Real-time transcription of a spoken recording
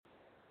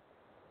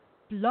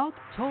Blog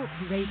Talk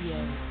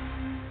Radio.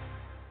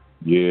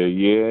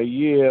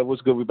 Yeah.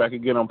 What's good? We back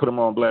again on Put 'em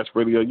on Blast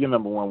Radio, your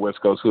number one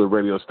West Coast Hood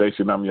radio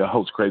station. I'm your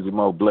host, Crazy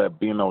Mo Bled,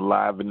 being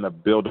live in the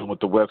building with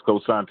the West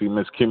Coast auntie,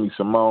 Miss Kimmy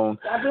Simone.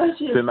 God bless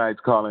you.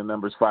 Tonight's calling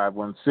number is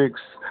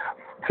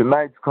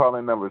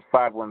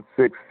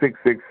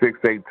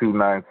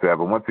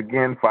 516-666-8297. Once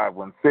again,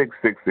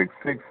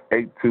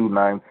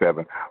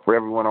 516-666-8297. For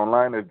everyone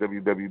online, that's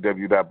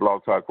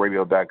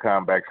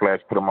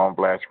www.blogtalkradio.com/Put 'em on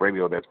Blast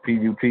Radio. That's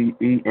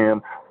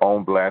PUTEM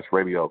on Blast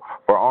Radio.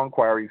 For all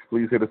inquiries,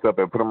 please hit us up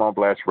at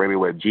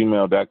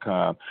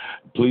putemonblast@gmail.com.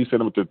 Please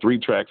send them with the 3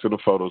 tracks of the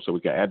photo so we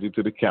can add you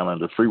to the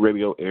calendar. Free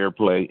radio,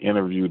 airplay,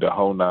 interview, the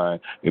whole nine.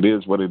 It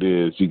is what it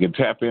is. You can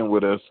tap in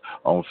with us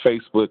on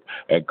Facebook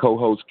at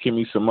co-host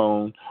Kimmy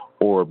Simone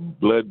or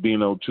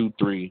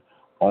BloodBino23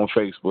 on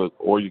Facebook,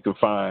 or you can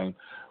find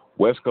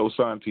West Coast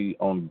Auntie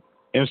on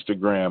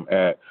Instagram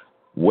at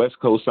West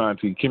Coast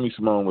Auntie Kimmy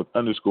Simone with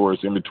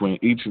underscores in between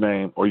each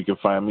name, or you can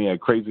find me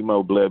at Crazy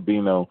Mo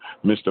Bledbino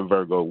Mr.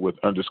 Virgo with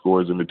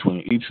underscores in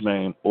between each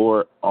name,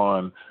 or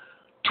on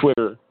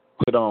Twitter,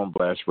 Put On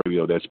Blast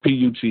Radio. That's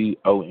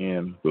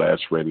PUTON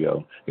Blast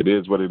Radio. It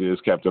is what it is.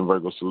 Captain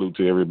Virgo, salute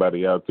to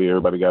everybody out there.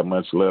 Everybody got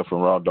much love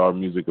from Raw Dog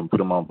Music and Put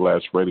 'em on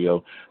Blast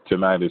Radio.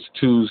 Tonight is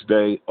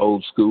Tuesday,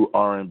 old school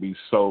R&B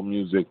soul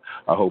music.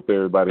 I hope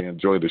everybody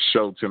enjoyed the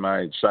show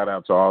tonight. Shout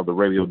out to all the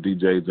radio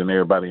DJs and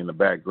everybody in the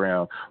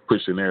background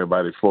pushing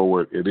everybody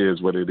forward. It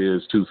is what it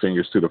is. 2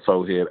 fingers to the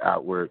forehead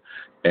outward.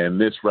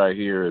 And this right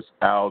here is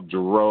Al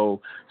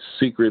Jarreau,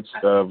 Secrets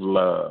of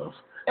Love.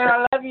 And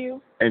I love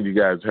you. And you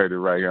guys heard it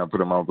right here on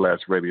Put 'em on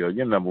Blast Radio,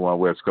 your number one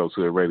West Coast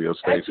Hood radio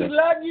station. And she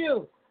love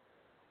you.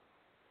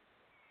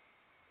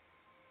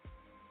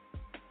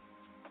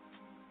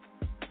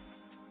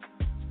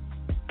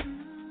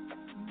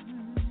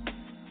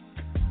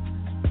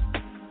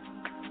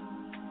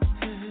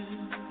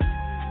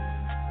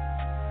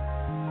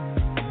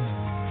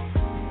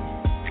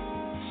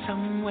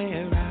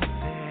 Somewhere out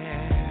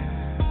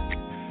there,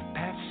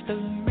 past the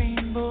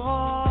rainbow.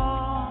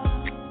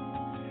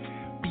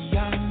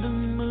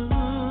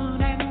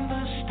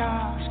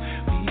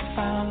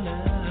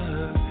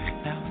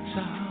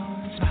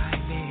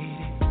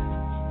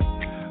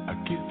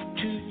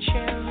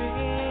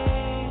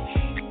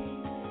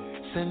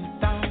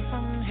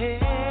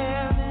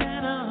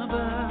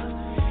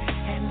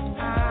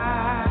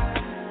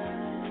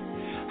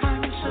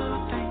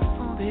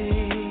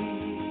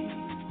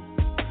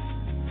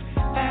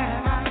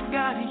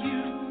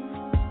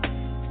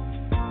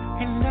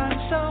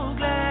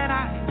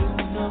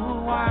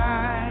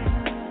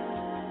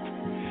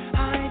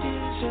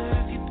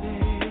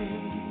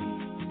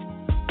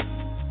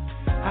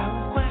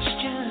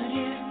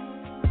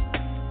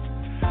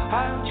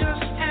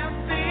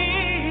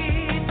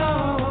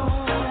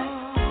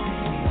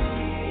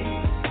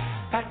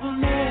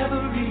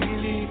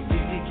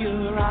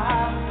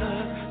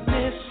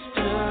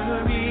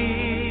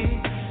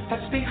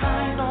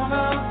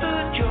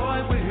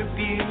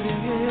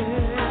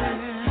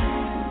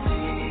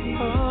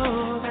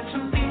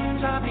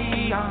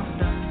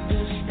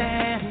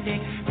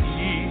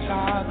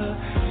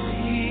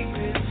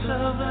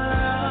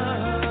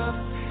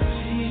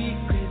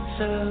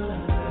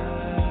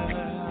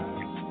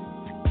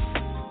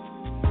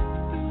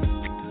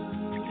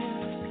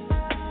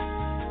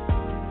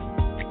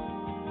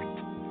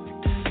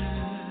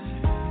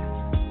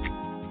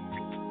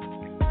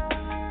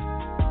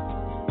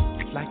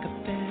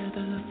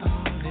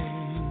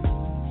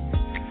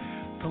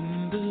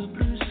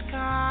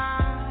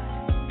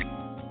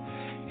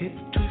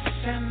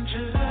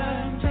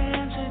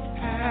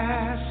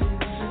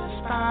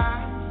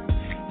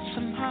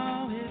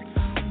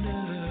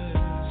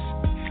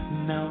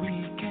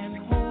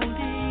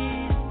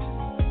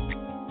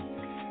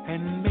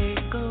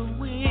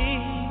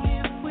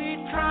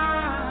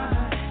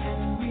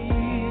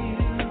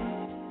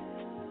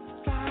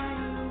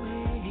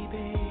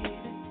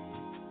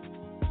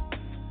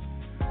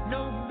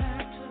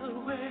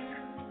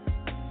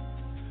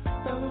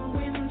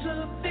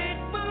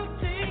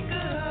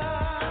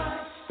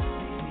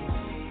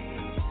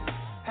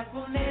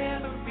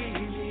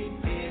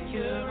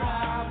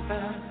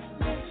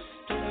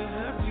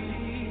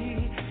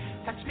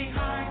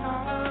 Behind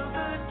all of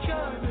the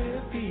joy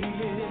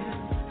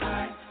revealed,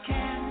 I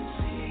can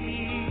see.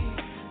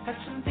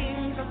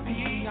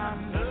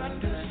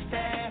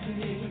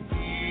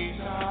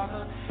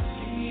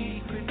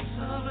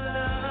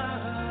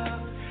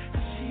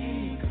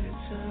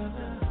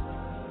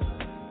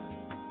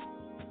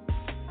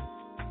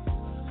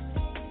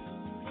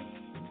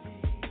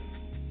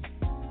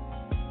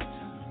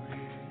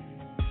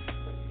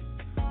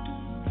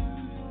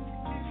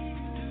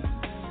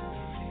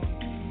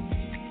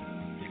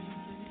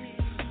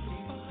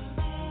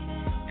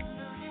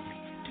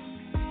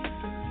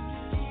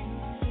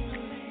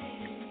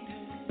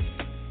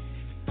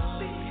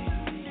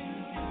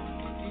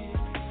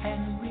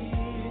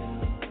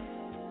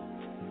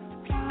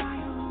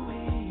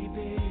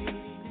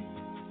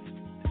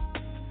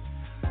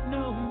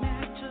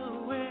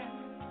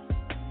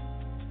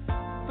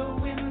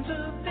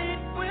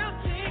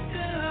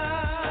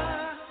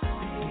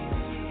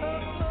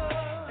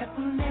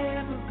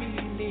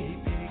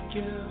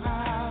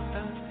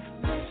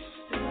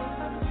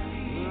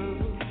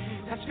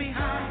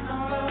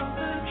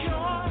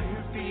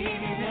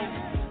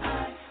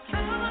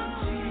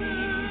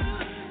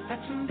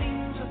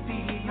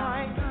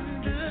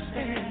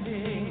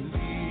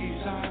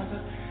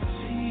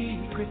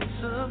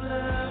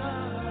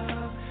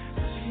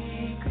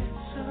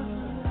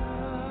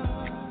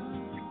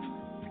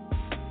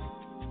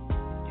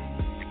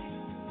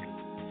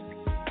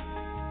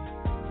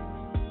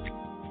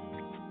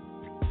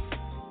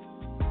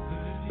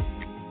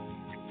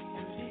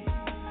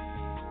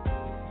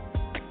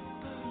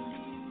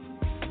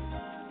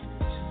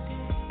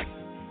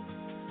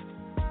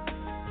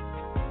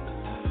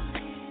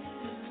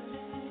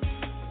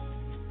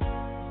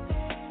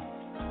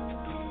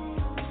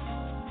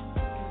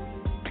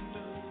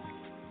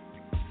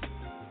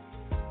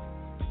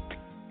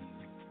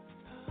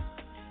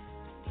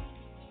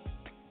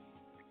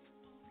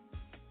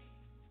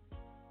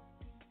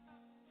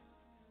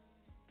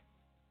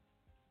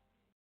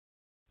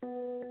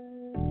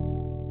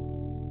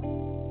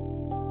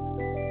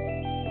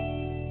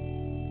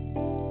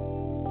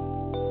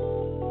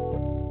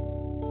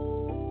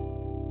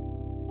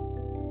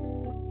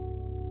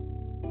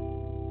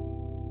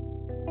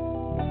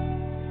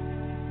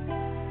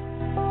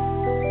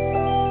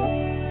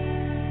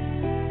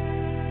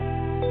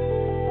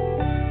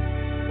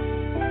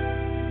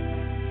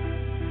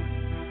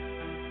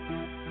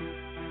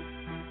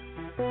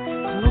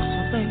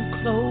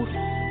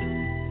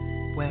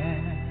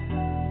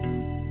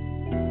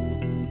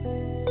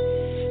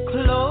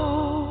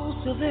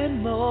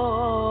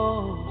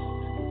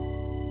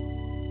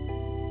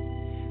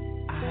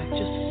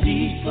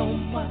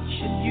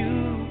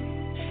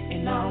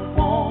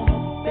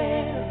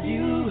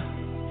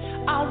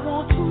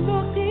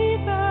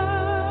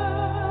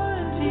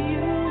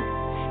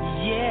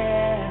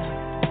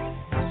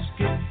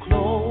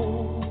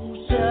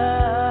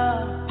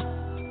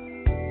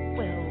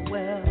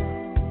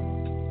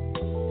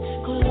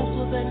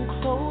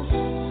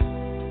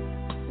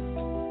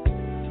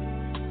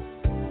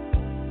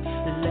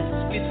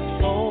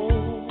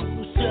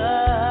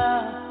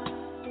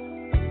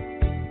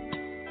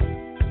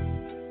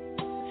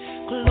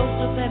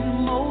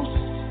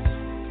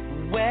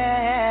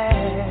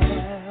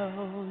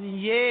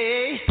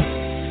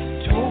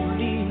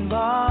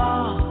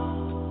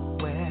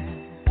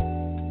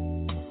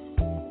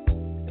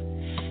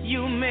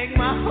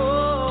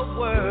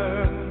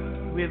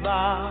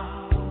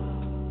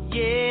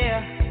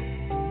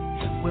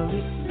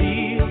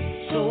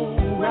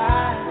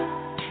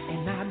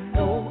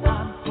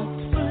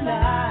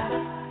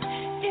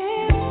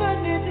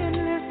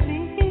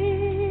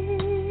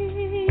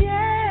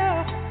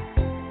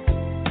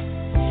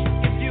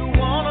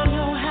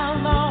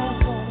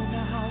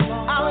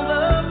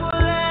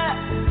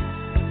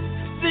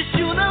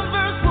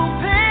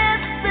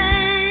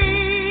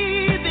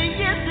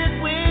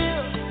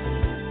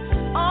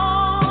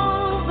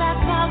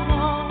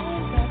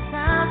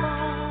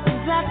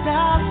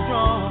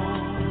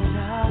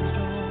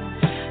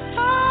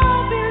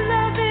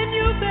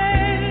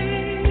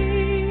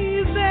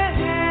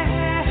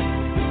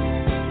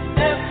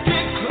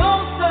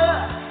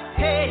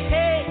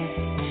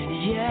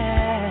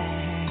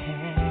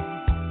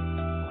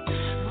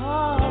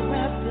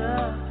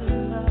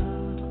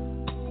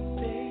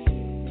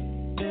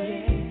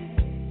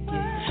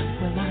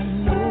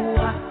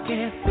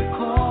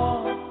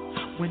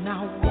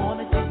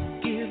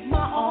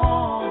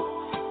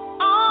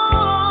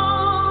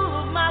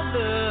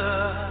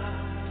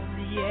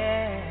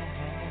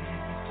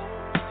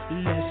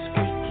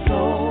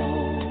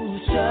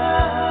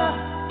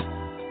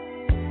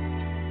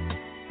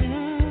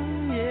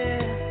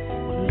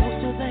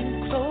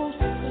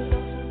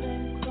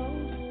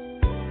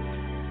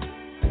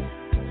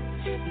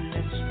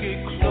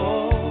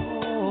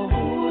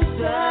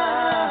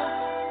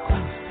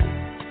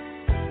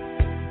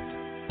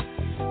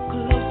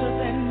 Closer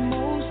than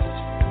most.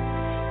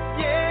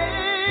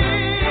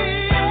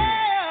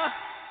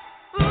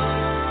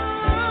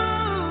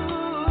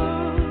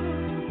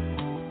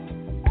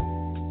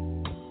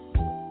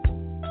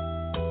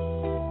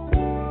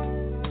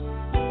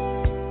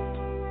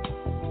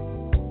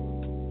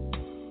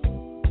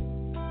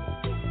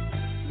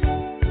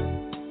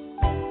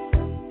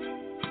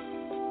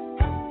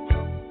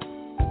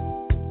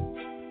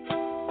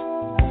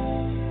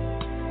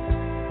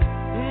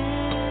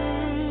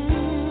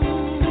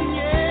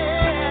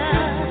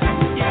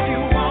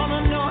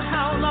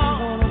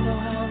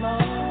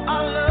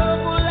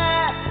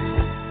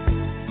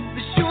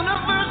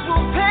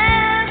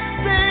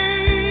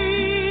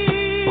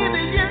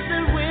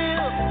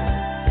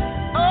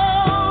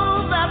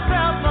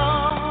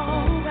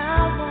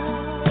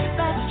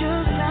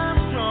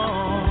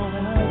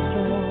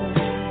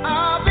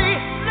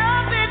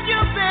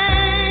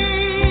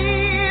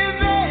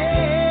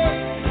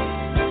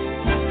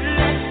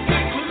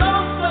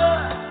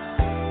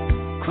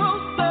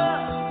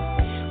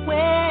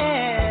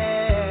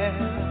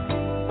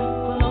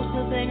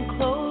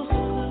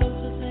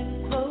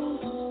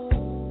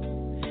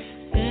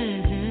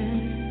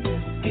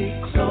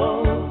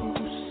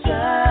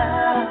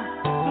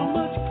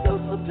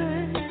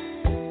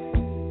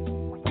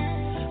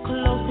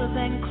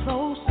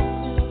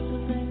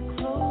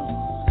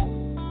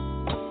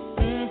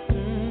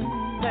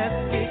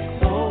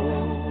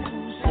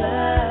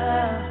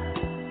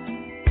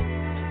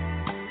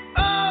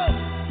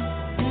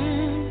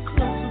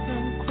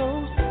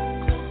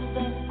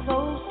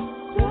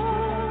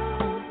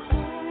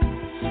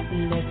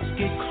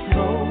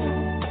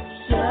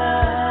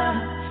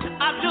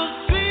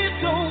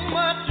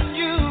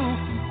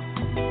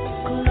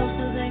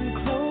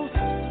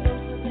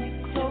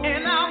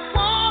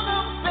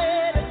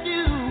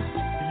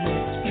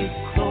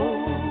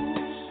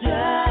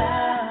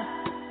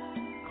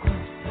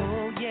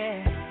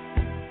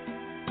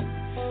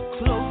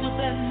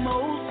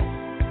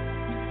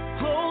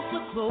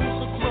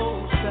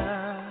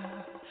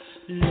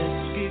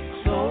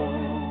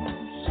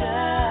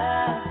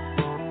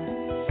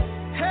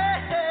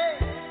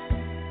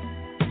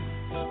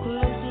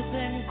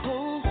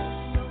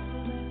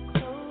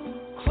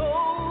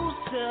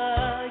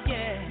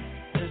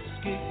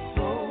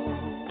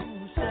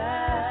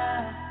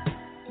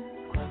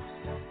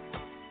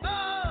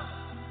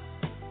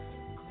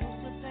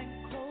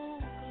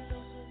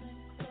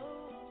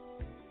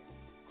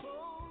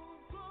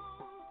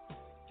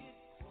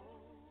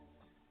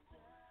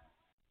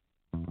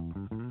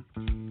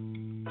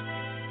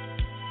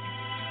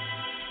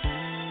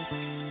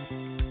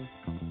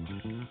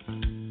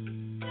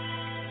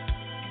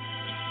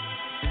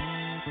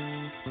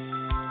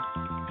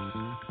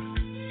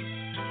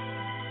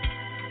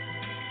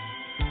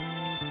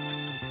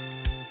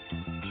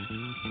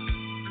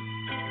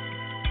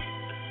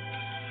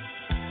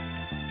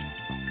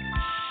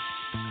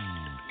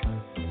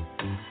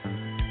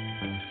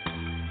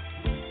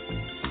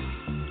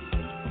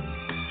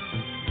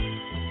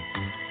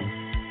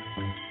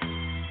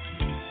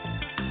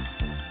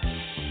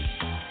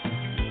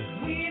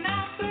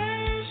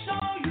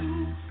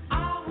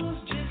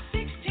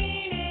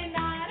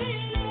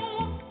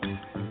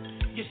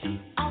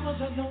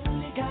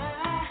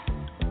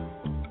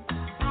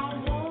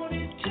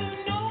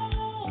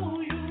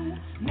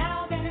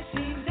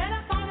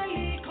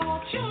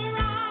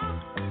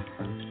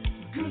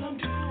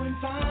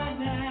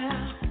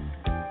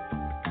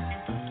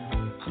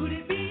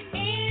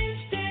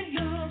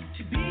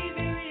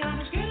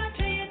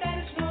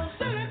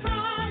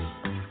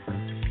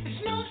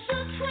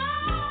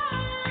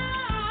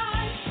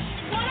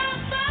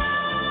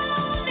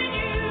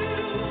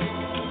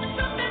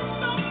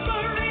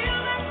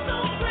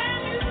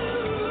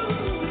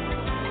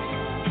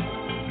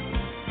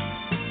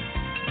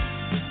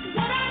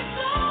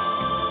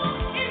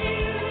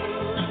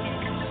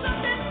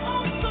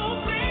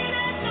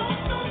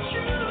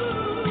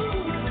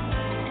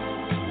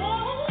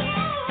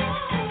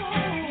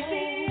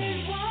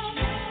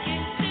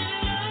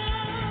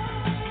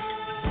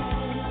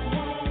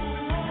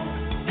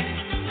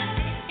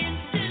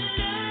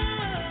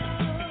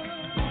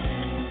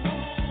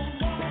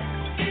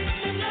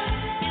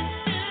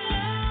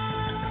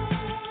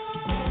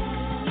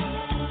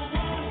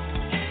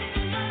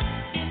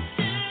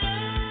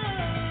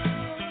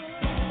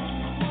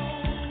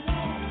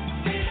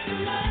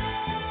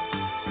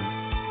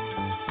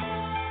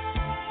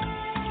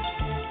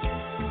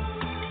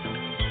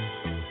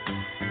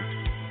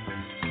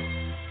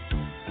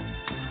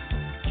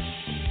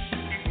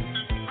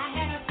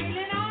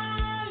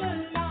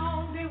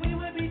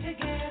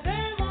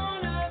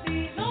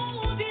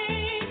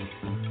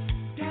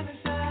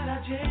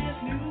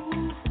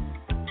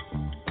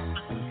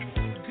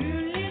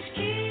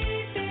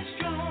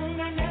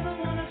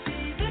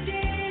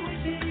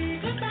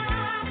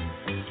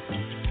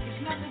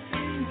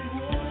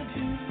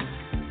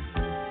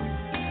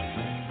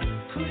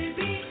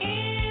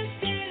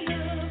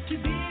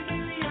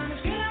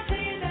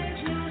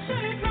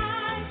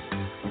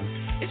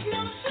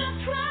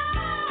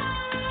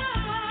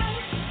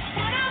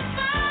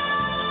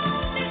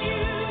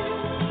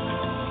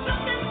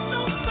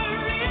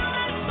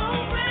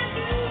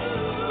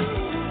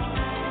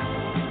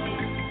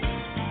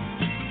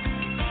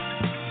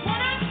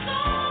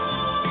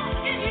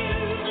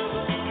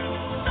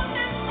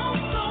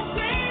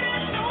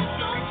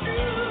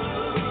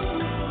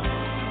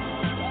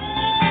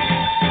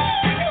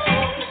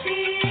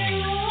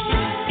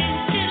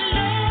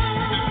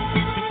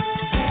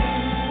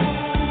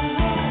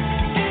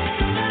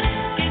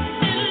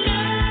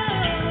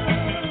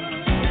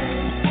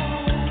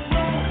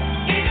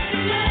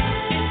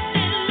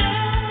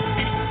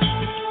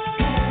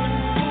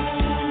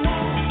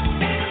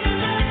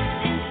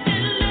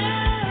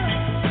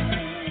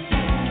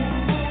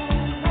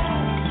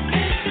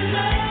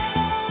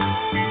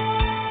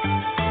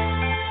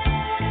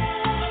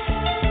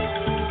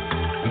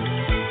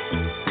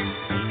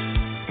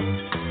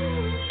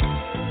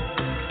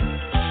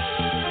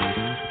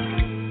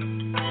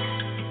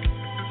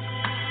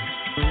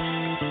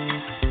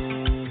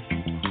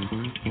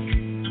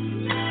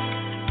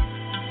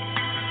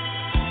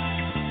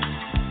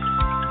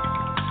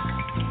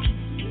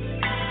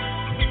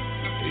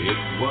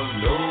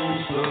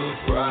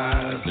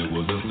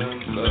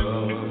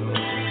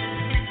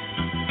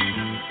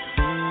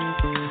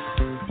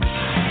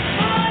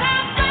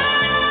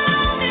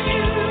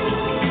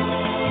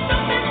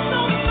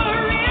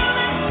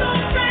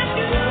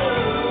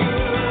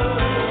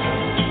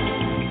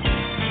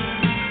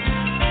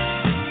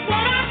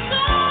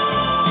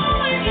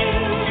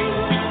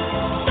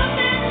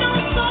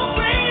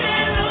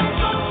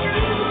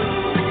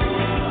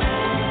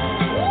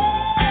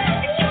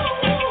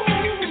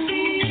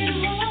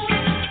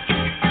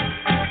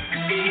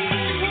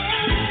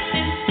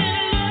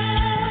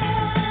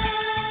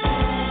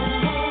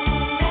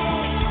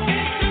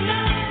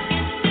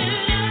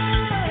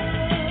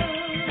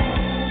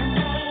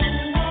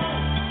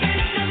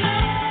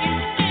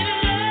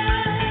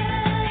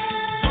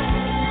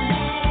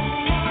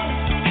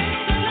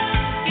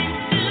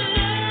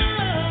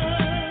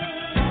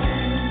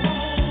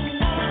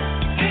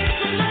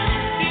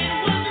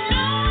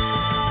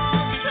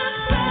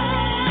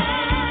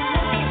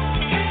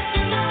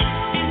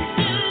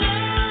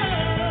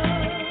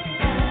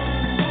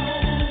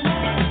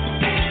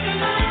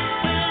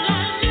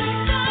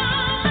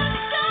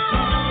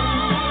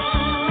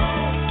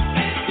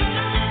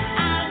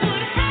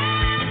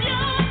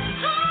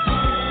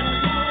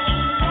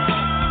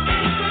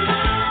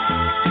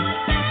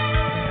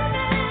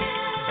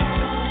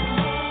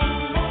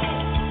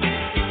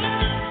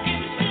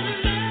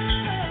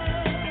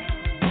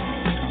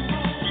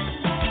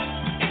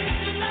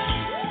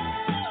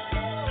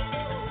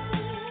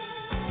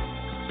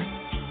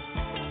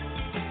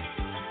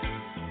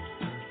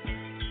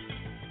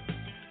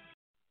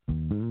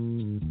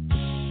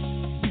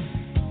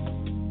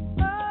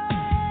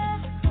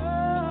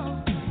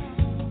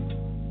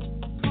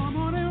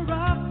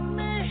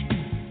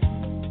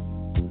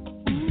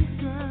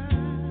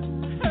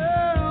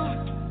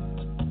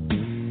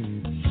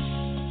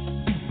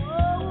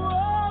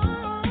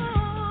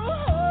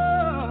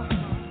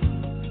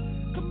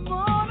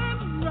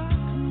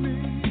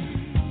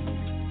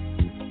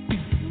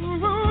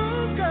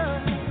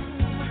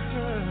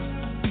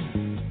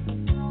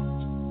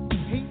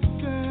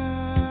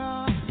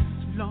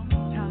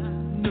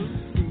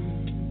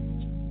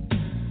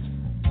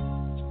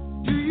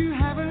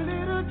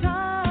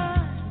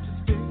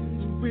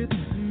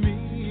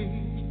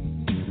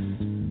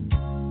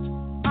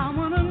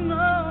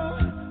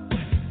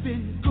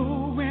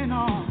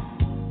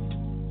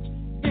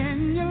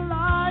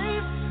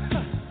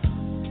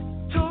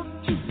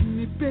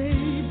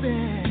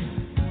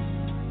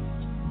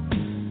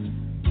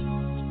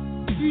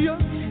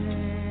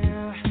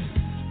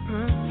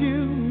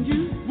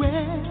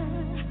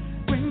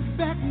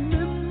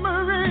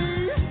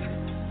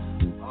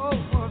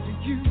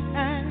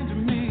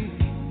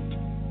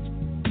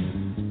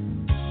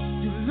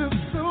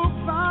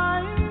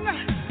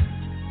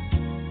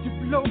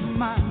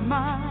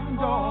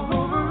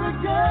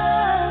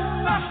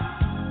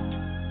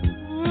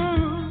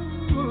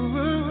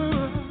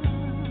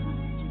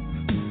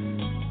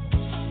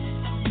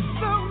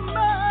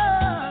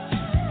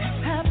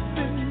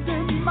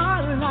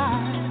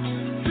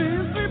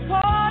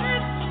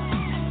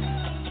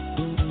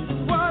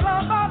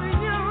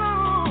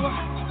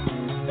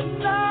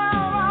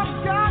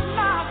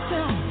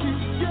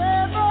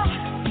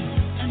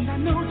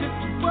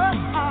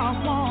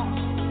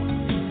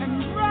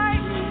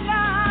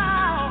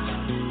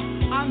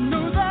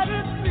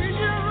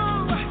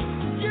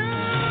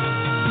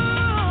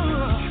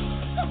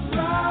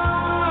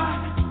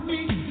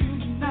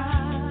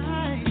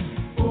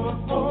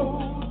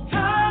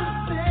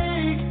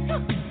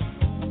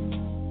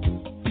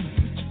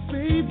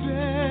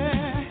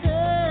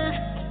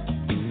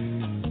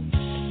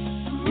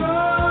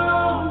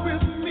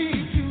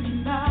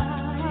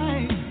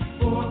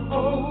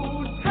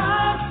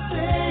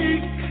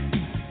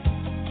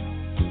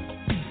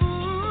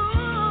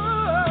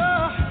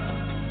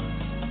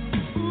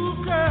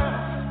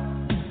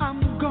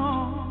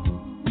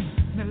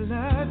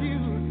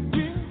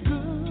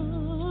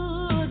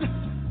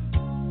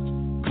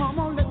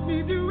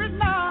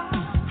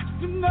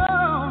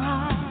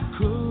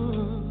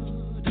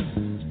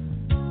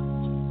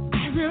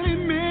 really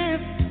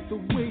miss the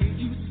way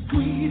you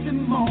squeeze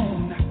and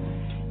moan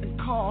and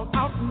call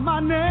out my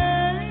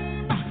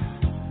name.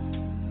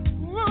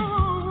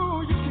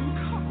 Ooh, you can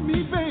call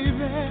me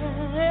baby.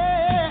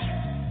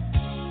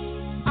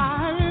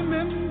 I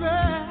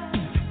remember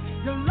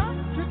you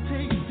like to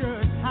take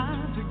your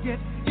time to get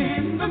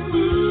in the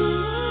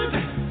mood.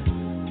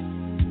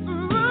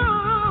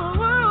 Ooh,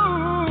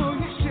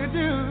 yes you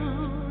do,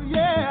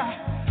 yeah.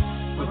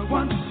 But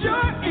once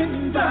you're in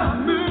the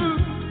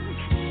mood,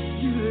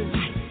 you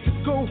like to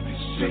go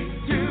straight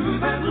to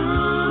the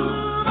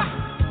groove.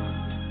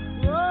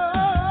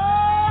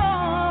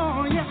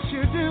 Oh, yes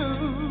you do,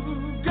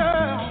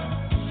 girl.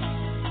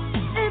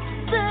 It's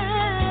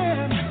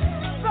been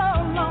so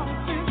long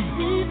since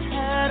we've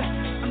had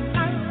a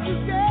night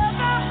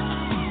together.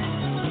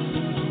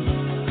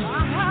 I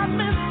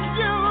miss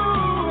you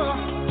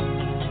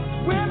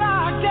when I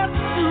get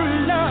to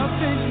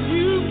loving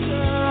you,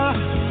 girl.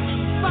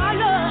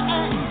 Fire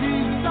and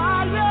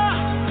desire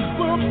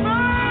will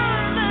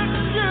burn in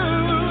you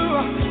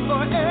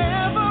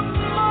forevermore.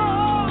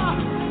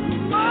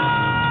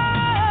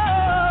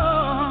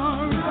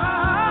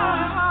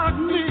 Rock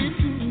me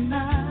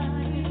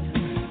tonight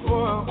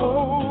for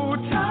old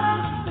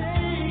time's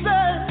sake,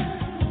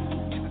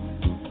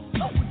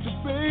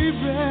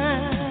 baby.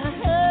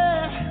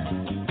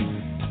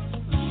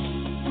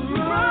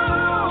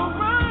 Roll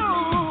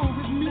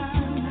with me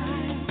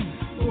tonight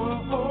for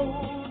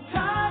old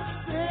time's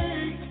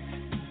sake.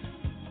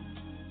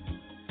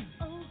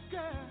 Oh,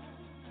 girl,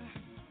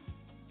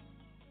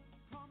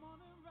 come on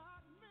and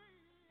rock me.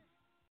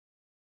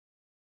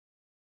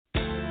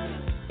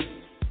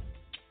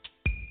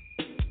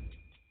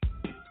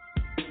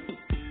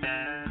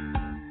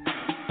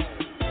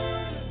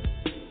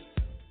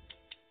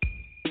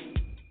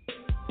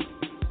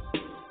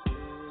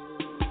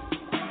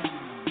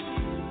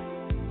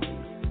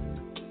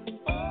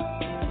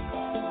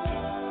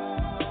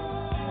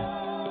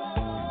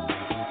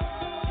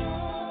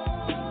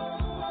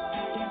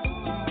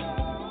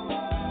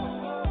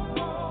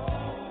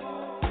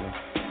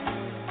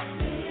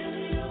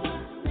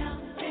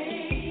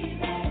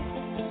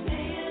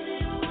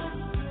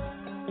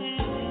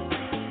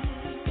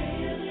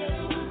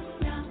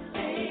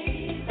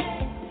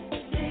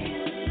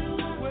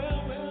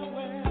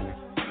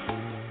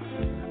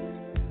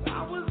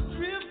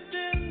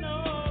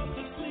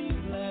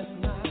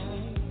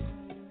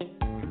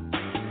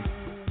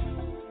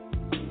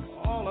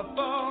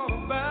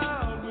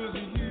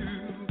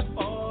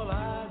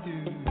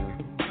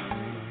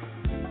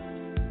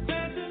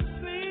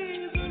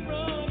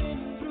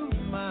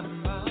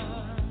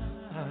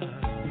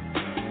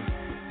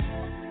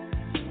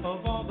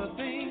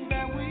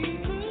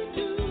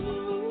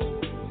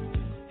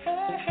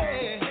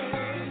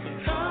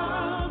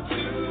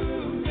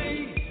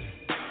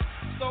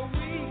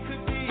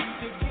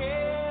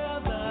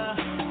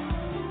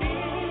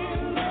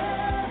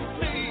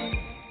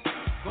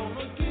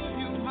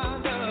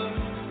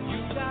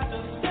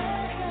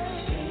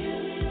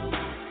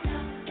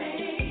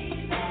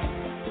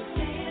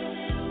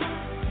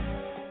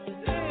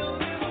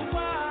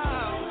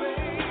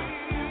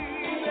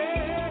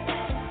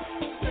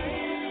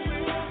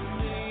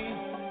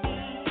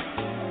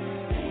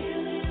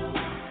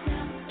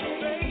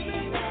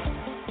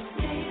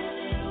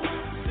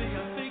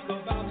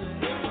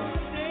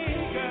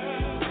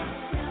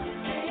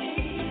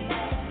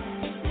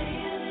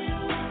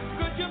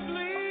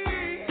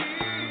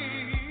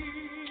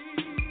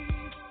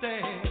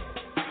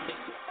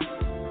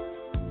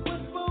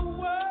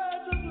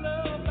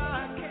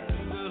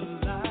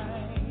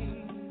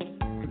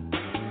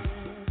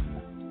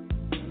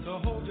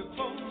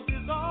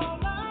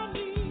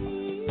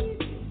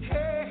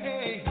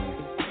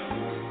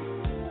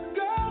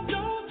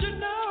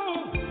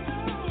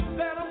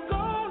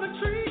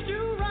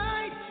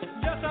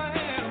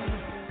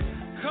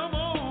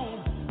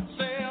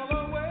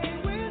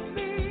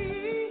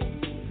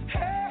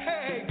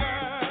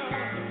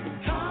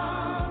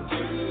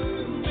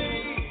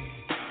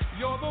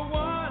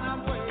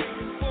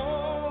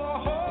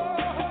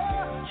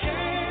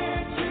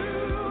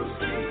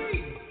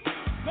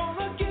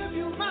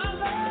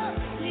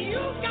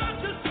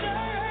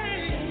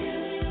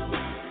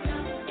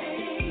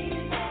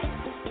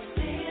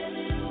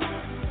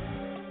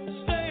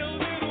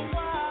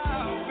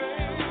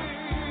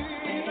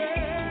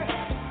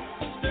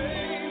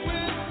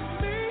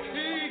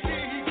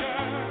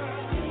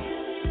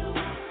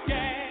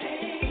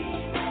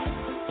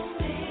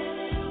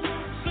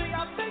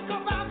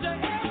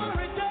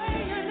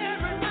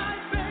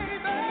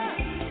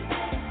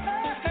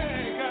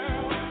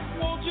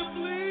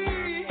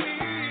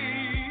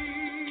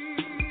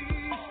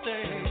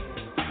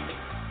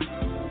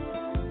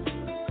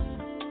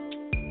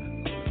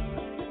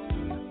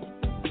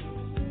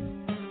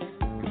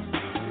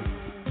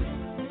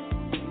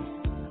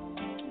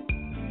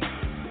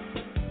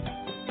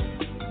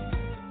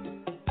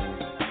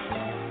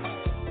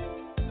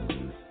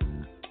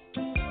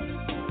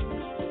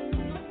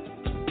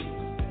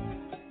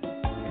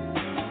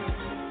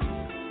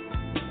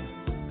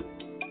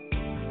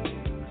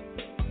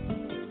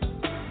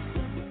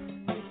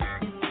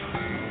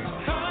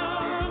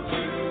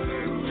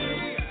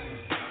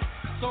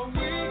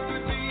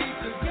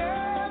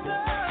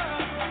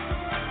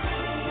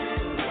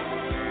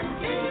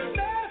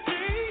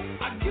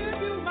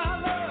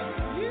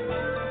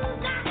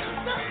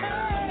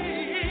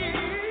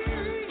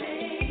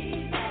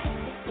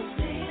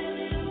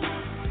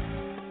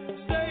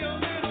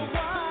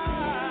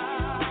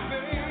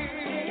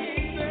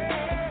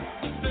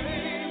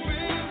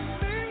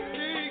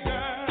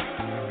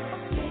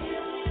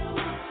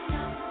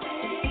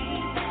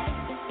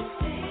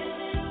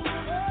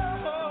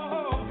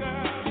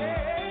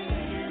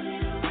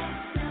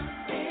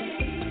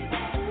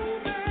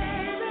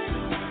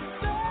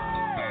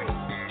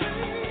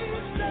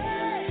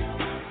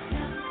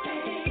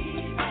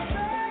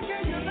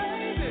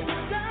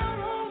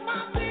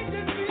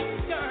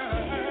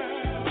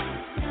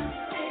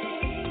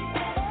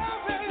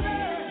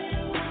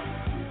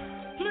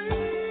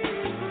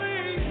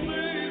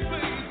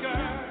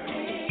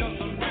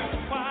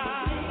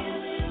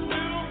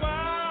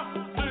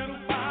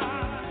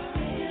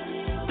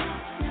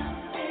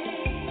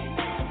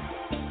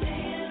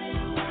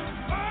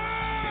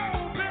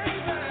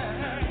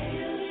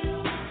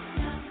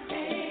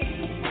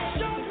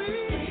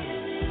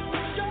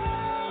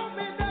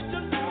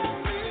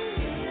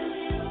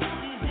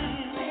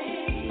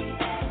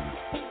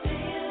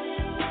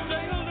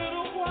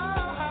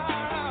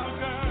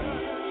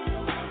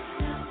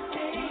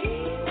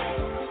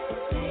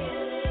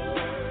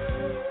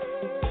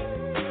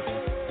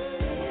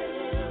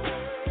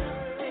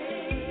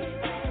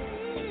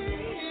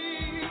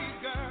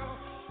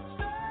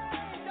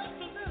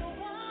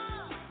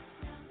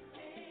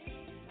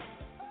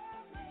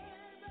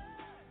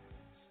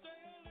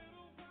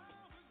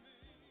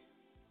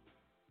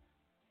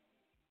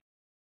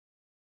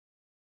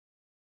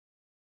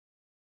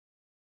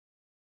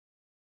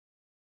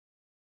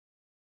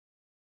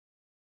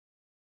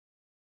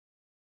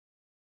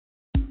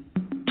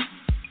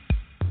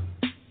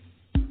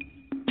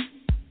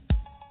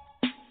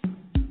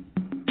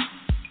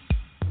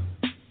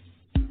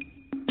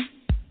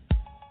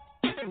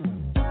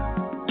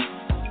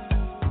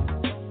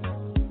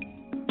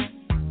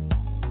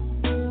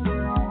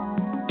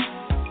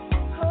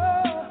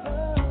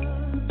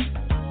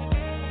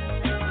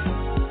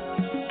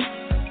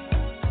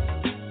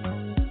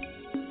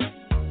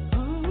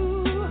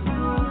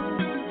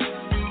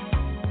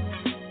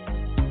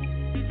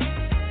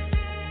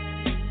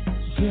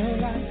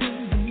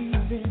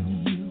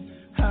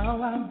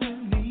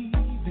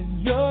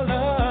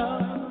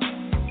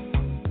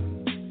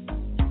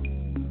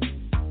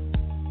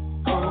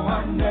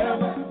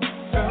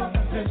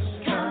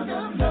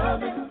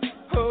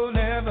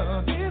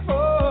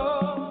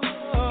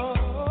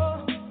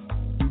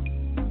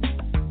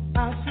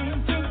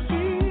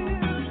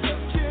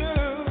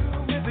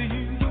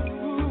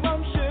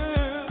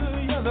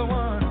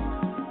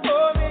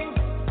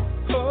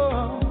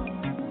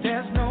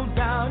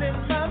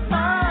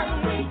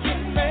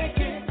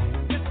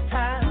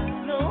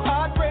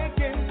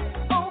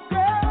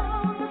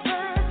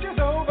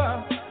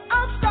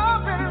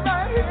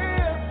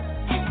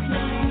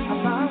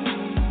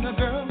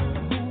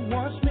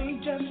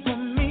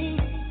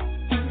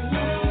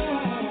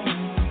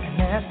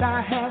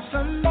 I have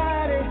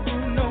somebody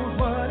who knows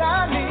what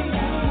I need.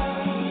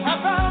 I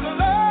found a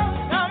love,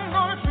 I'm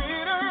gonna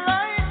treat her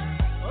right.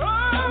 Oh,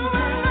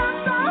 at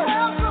last I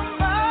have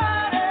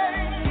somebody,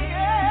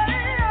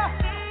 yeah.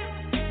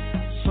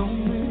 So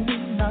many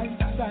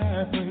nights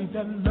I prayed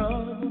that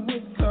love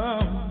would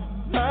come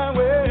my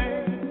way.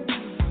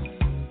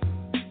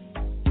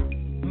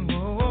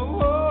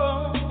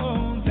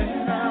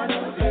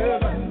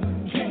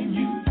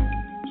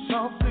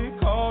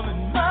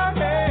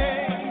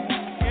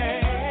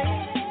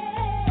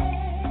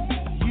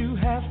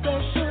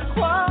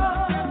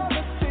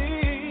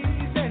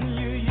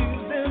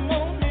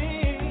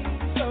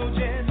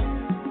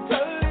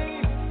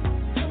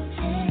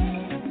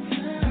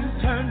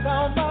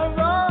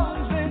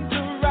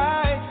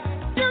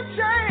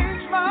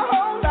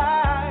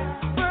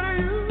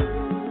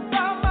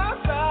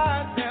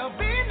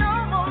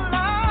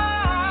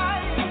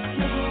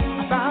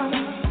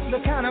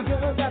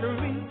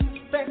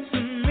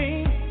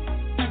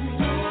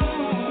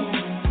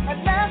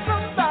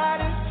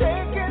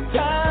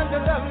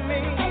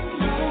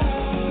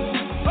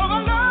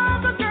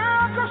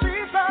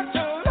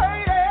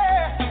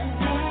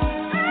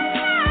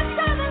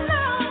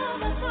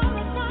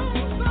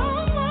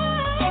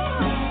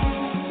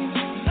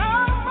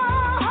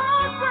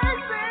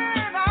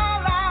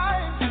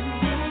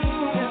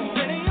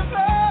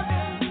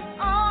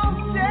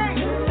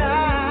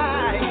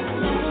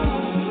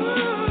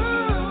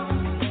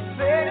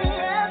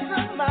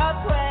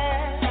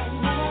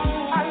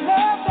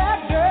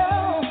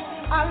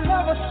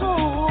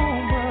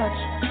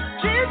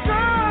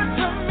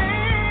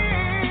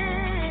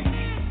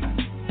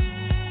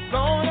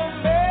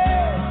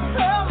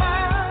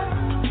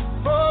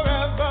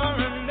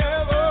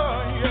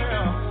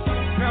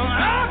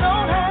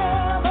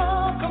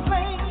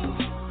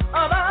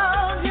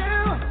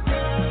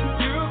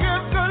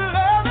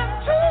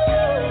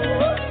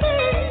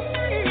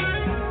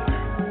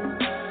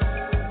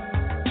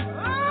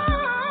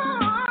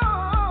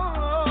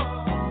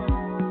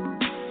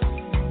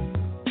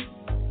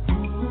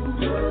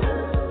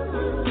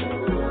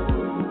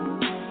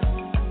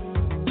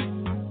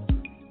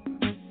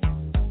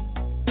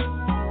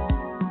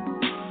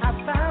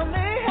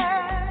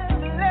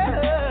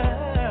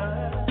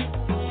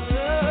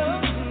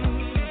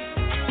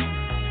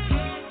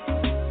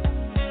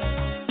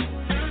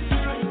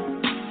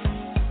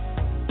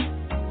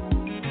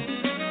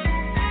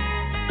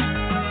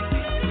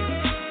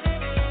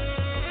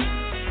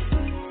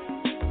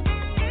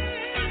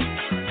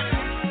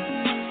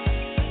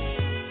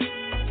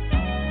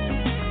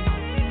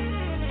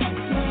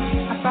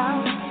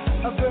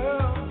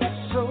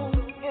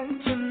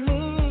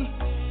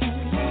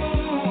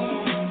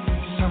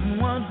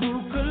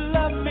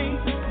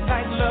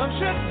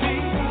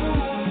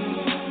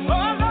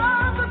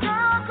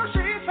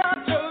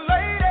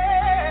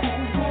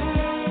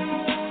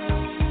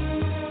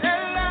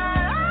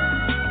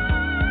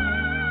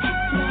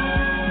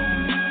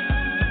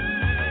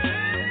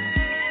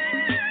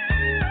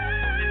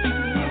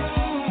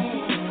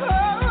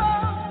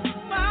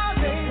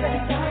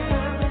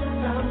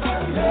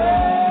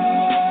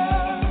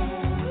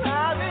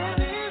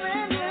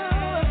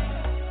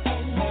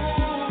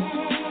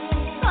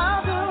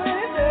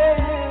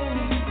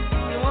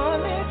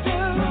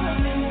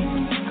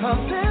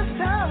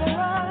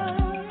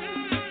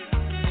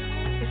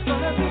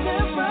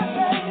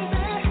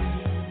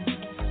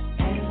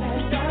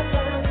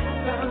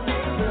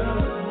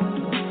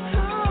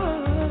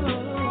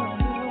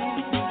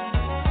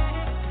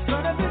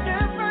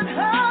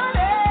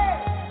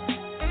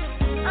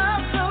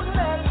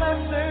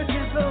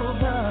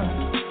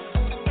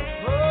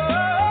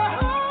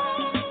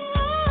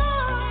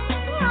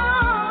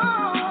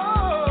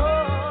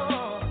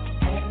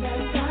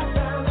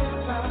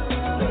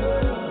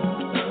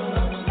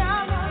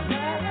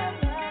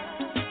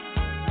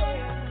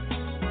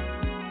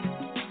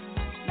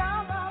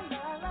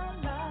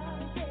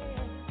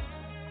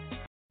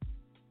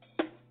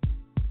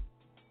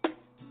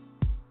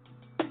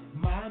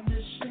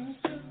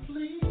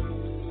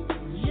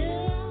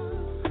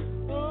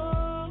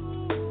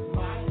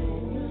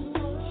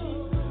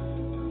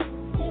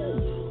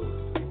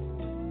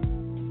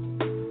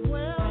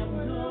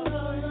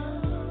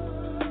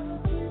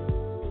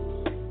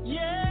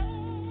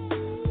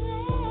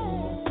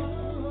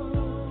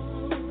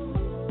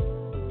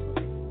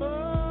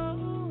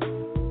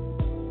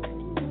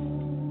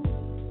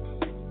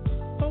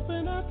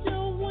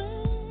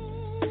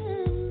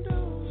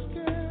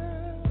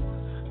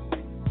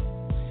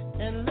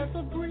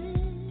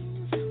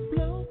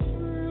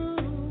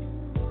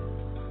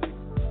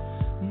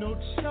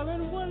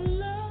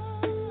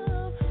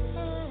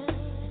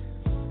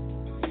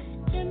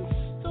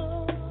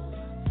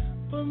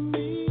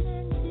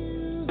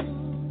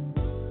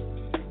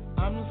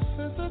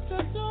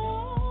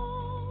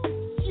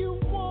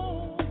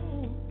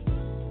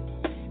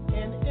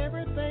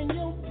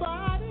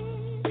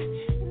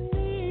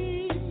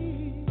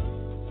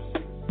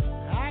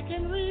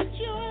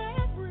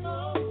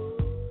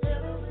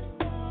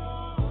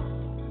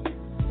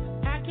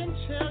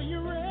 Till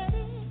you're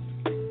ready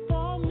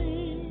for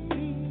me.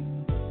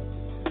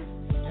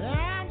 And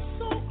I'm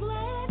so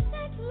glad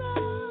that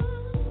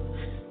love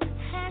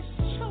has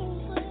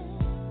chosen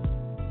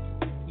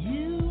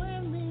you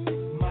and me.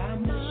 My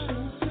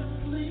mission to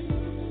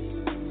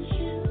please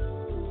you.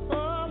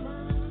 Oh,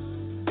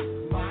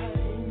 my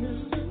aim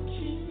is to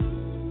keep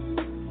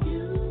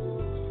you.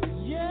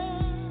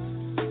 Yeah,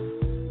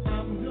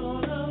 I'm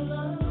gonna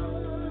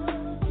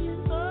love you.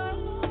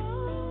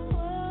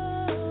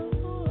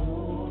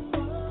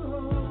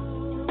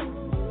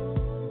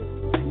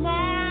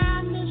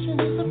 My mission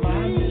is to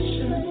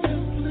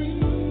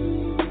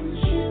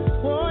please you.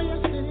 Oh, yes,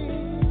 it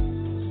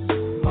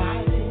is.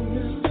 My aim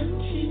is to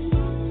keep,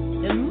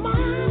 and my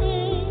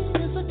aim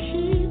is to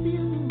keep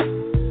you.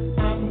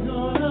 I'm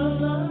gonna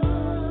love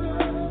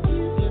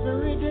you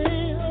every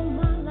day of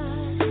my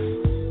life.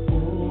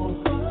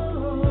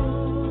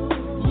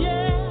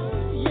 Yeah,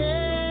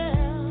 yeah.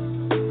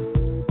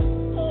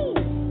 Ooh.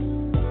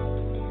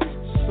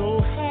 So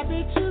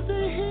happy to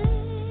be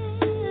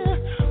here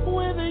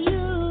with you.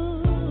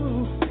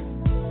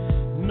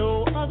 No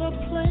other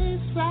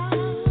place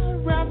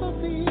I'd rather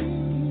be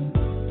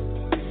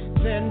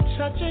than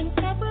touching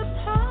every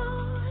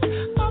part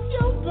of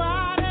your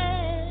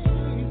body,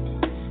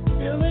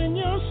 feeling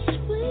your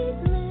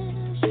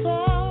sweetness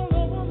all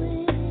over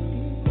me.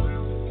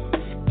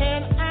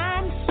 And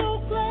I'm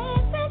so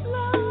glad that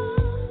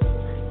love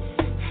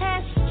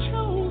has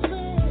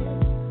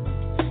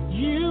chosen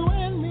you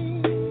and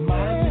me.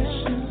 My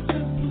mission to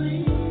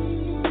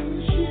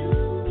please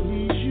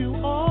you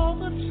all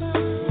the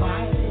time.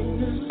 My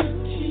aim is to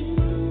keep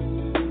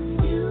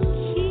you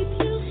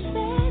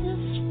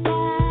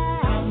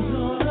satisfied. I'm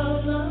gonna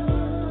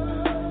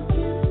love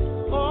you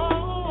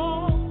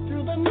all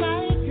through the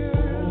night,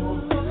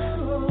 girl.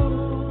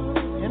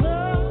 And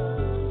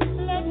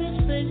let me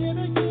say it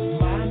again.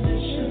 My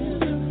mission is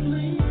to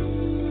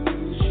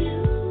please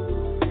you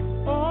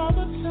all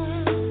the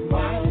time.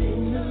 My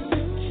aim is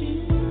to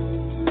keep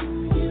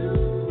you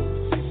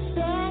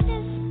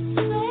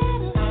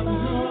satisfied. I'm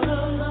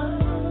gonna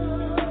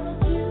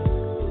love you,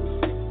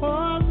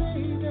 oh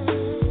baby.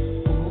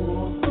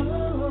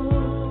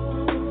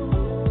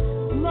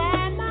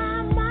 My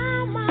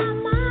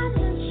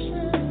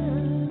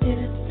mission.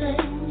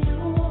 Anything you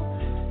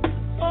want,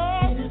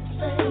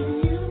 anything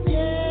you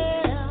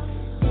need,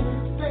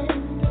 anything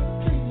to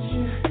please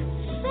you.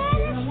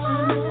 Satisfied. I'm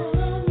on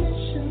a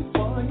mission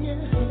for you.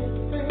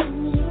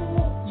 Anything you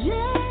want,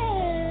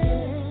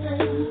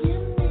 anything you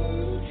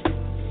need,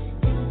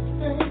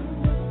 anything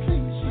to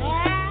please you.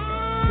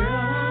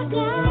 Girl, I'm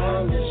on a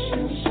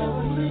mission to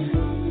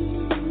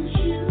please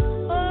you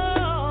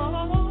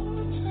all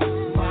the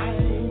time. My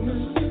aim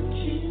is to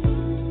keep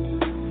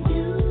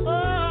you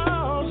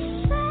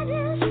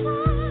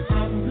satisfied.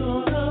 I'm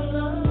gonna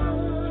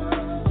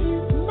love you.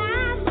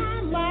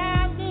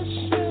 My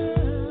mission.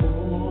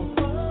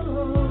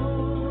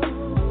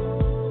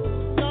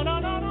 No.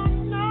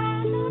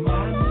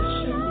 My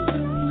mission to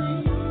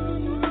please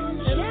you.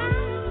 And I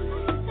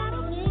got a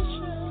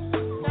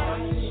mission. My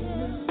aim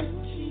is to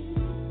keep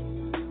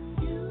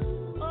you.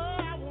 Oh, I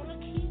wanna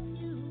keep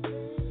you,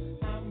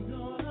 babe. I'm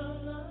gonna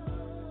love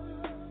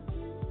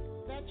you,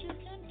 that you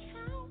can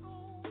count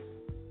on.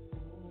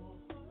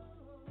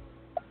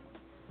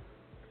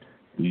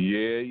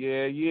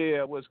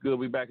 Yeah. What's good?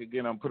 We back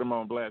again on Put 'em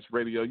on Blast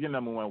Radio, your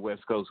number one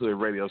West Coast hood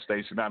radio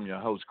station. I'm your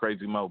host,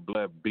 Crazy Mo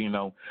Blood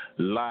Bino,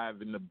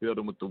 live in the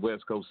building with the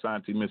West Coast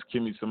Santi, Miss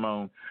Kimmy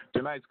Simone.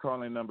 Tonight's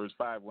calling number is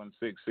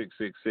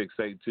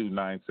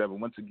 516-666-8297.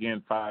 Once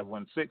again,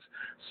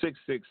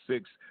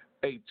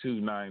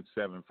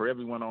 516-666-8297. For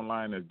everyone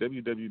online, it's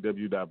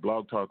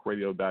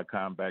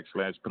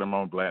www.blogtalkradio.com/Put 'em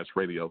on Blast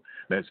Radio.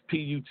 That's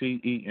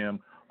PUTEM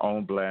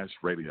on Blast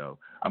Radio.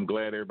 I'm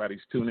glad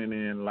everybody's tuning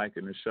in,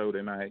 liking the show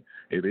tonight.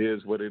 It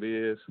is what it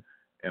is.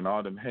 And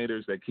all them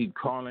haters that keep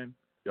calling,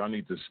 y'all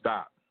need to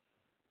stop.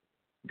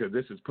 Because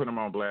this is Put 'em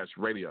on Blast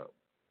Radio.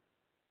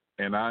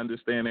 And I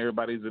understand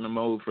everybody's in the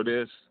mode for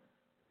this,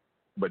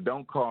 but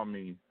don't call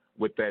me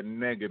with that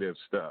negative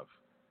stuff.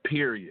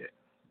 Period.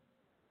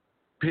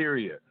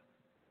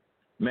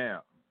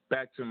 Now,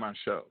 back to my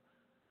show.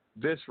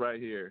 This right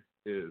here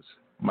is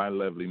my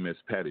lovely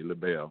Miss Patti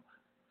LaBelle.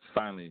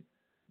 Finally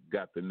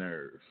got the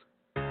nerve.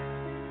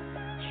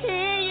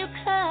 Here you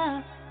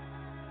come,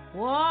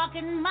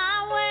 walking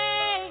my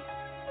way.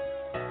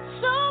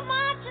 So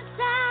much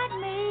inside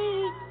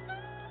me,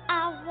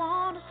 I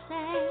want to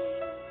say.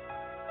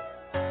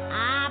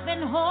 I've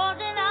been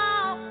holding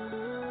on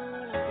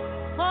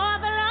for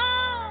the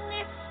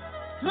longest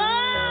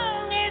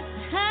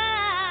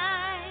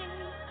time.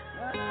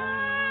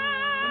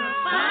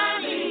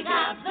 Finally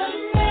got the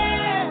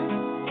nerve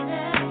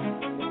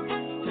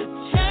to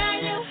tell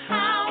you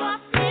how I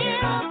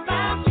feel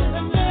about you.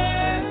 The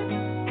nerve,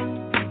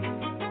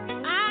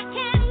 I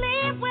can't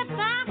live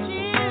without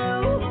you.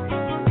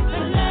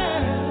 The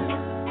nerve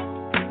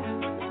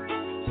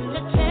to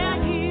tell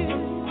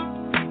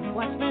you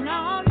what's been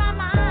on my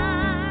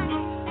mind.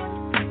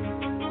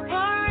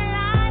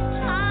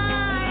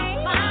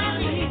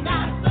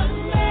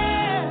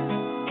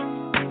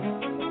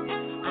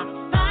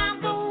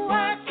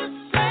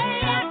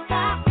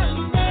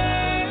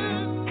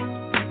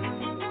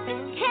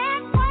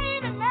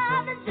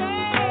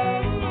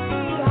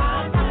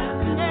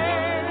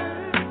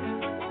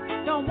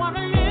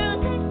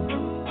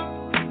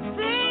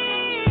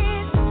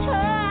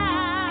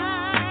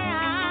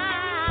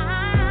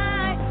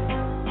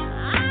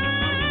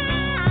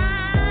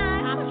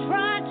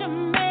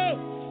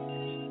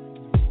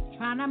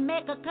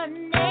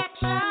 Bring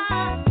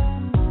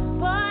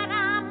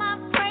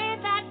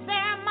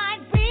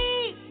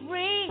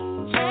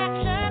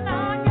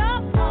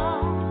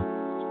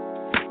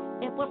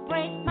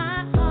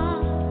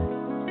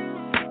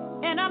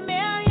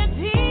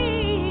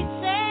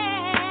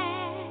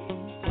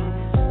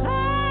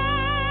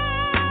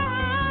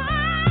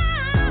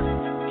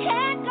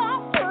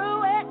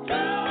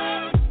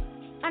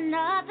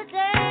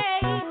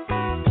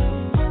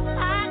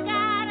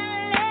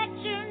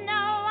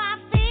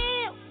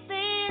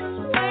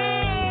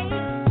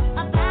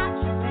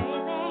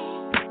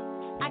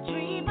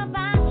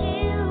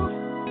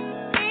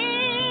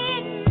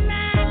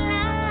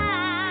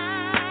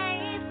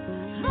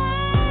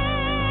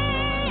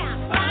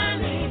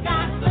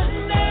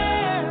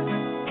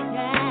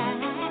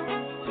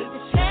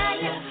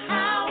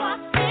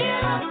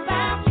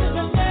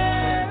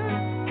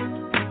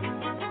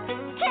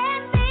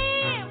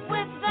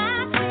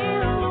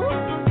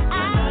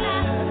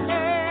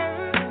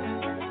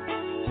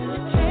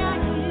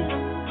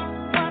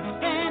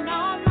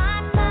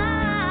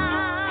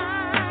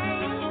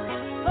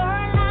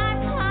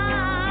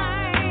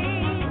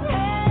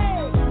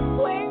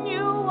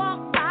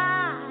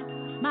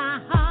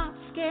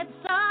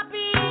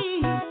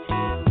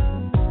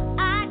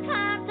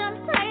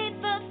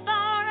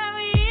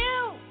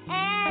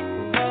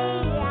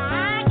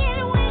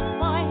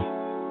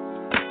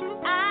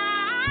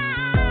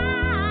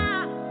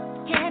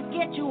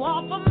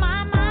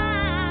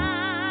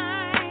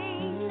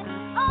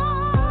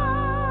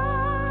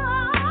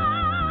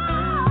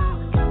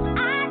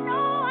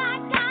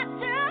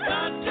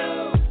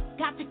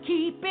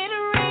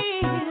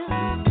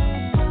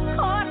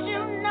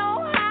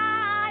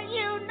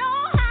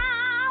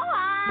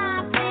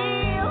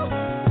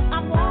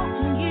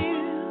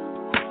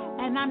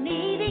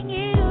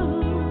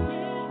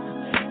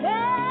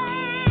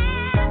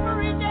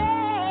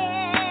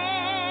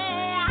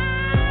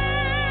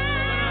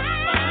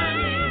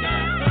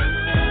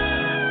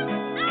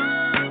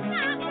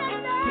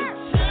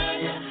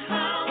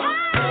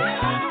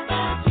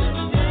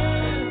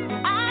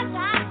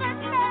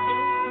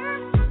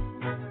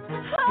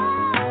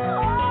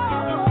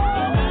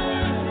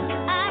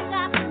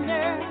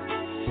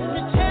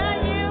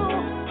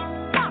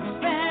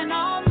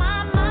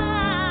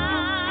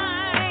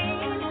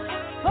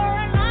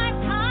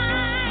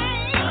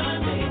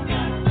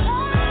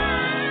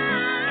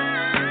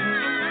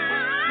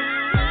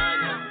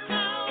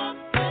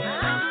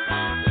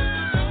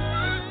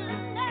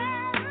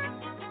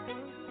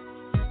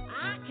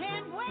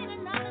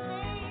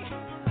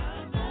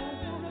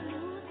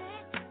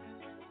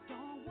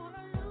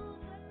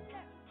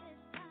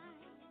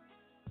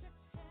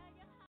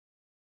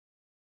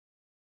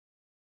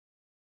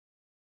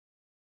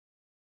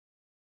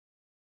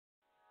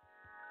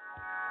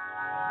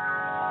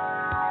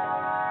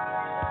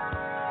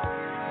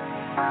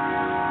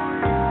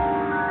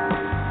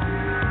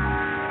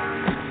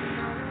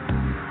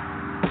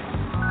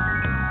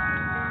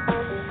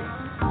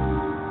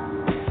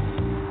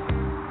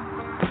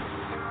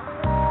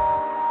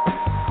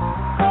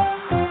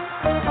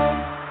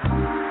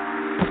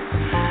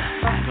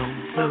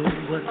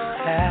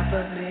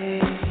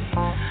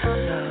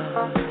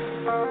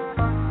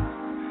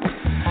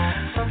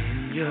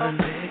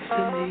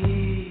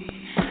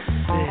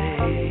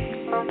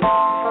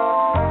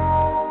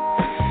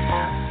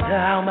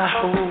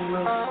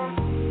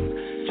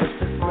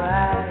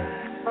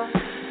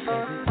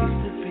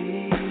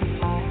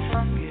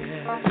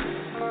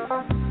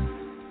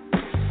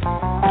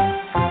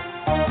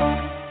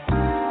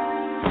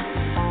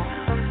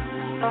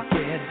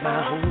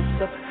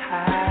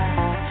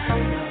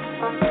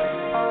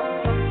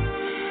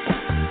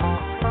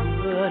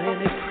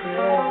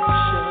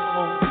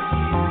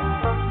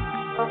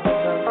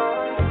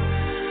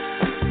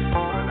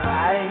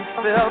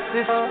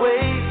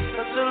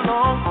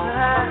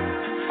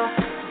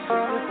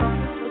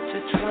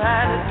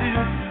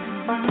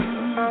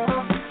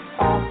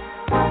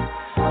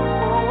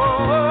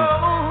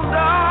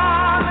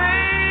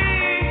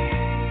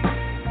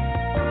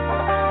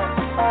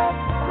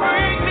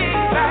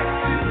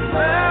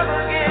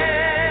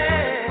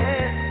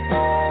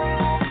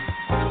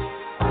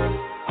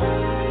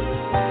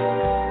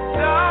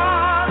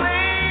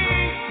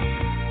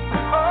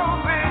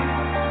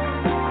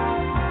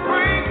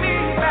me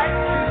back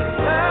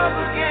to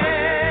love.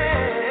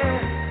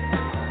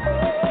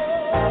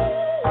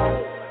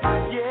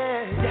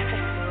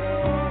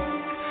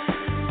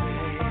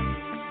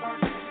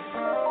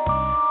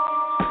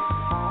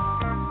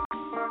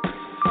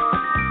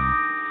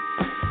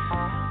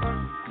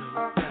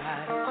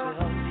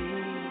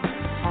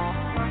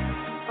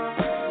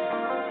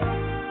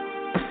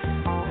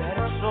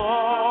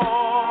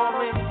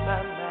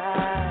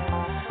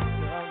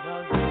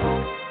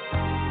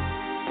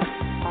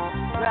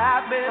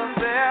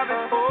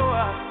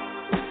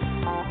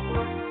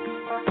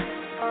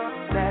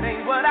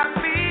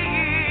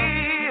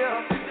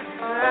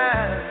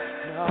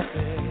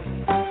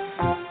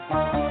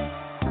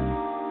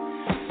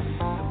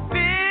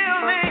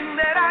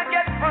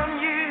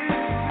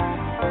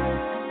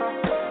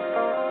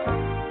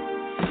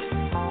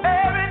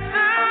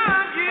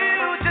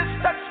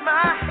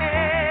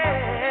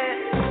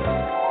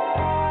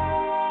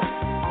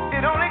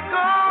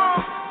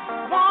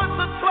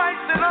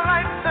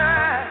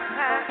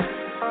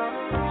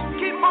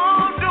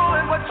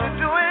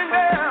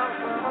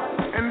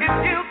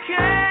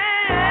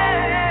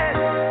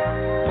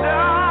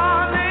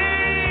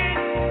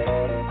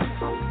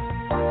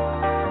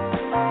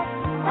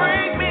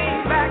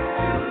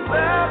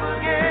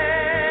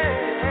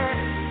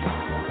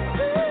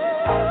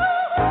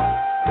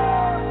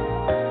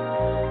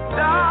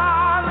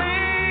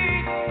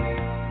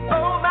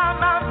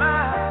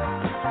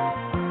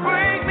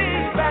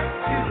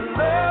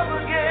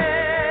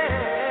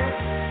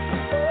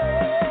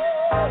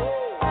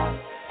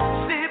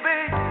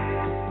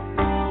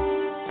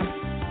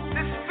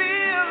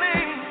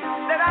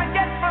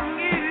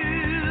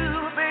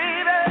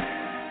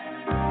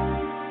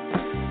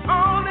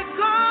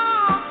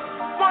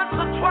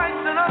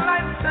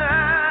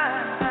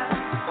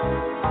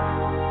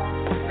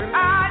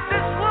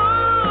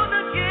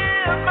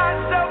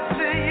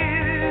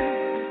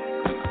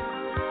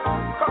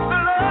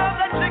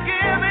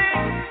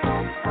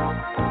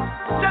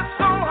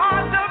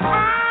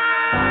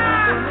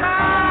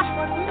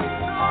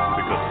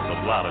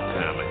 lot of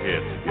time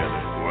ahead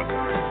together, boy.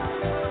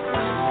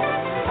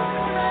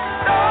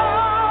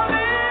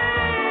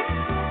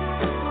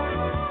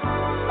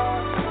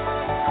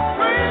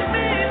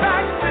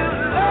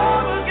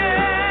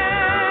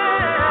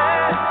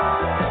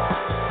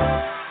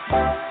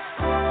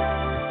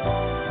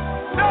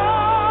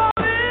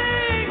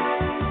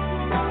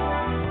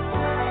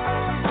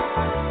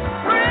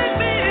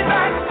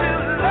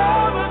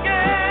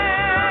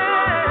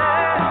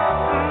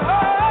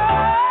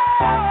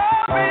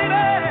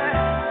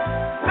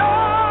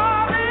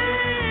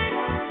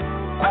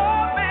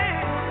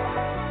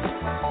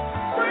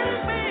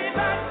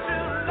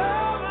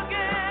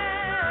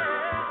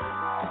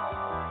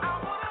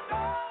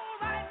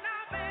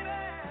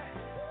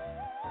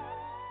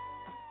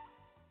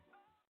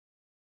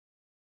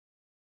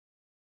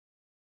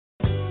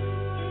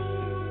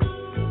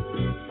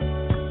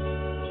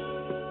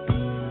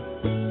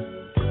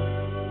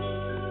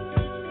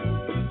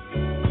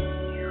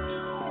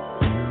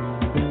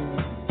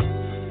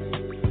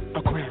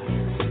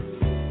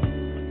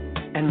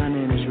 And my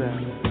name is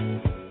Ralph.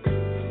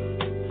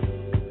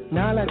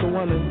 Now I like a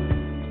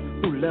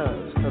woman who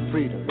loves her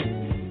freedom.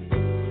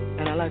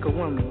 And I like a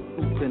woman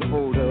who can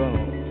hold her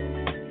own.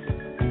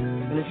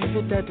 And if you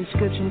fit that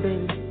description,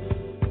 baby,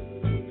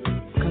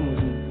 come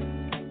with me.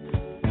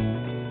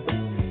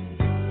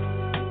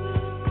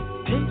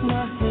 Take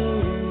my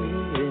hand.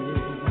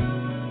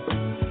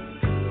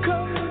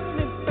 Come with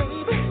me,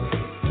 baby,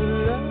 to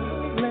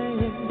love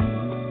land.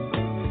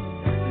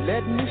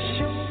 Let me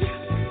show you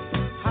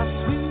how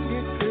sweet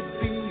it could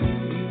be.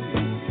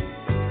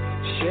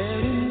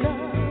 Sharing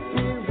love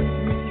here with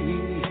me.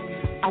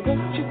 I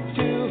want you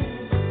to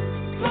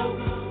flow,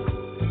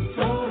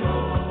 flow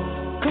on.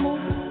 Come on,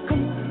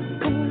 come on,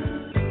 come on.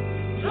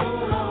 Flow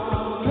on,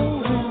 flow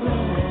on.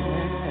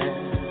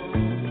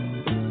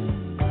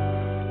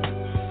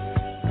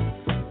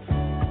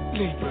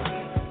 Libra.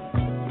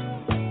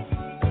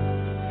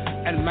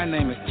 And my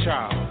name is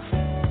Charles.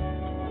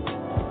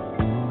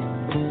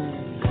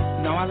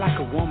 Now I like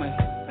a woman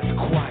that's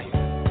quiet.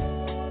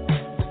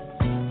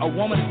 A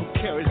woman who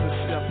carries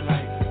herself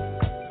like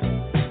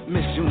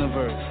Miss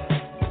Universe.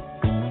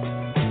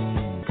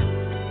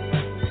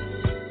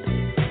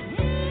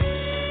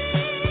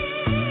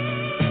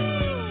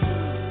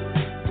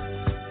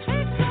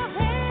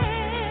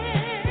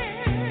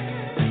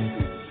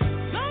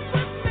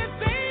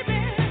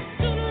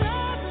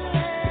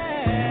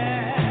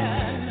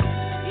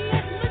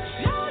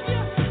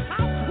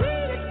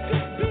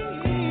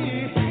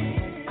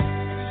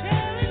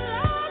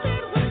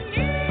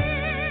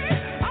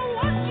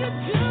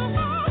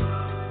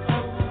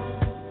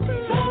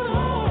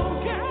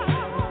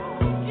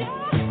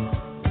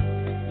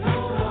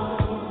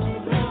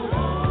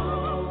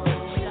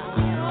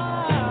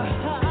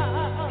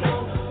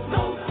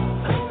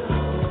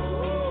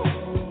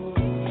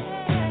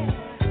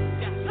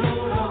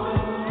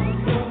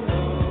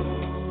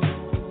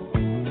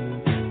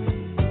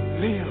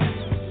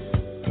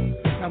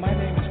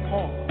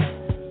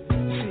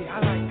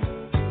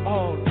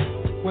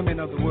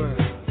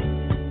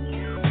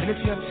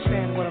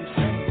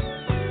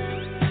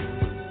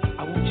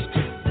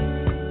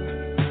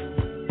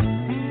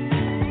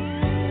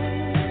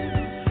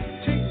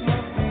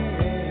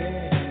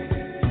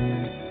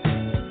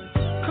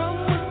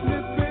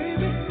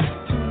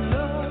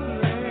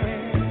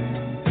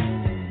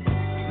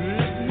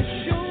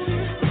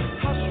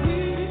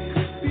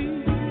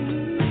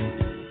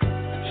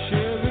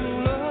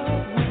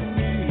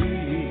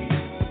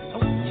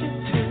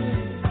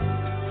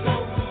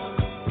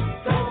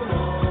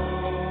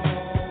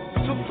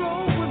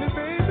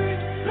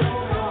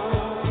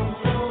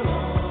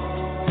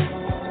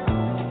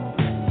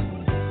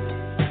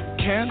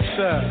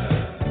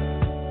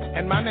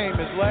 And my name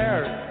is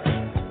Larry.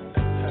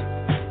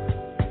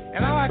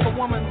 And I like a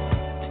woman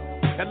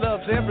that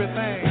loves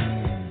everything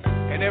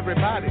and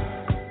everybody.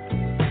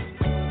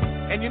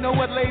 And you know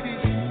what, ladies?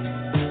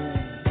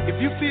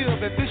 If you feel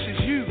that this is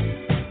you,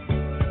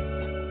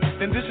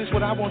 then this is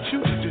what I want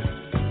you to do.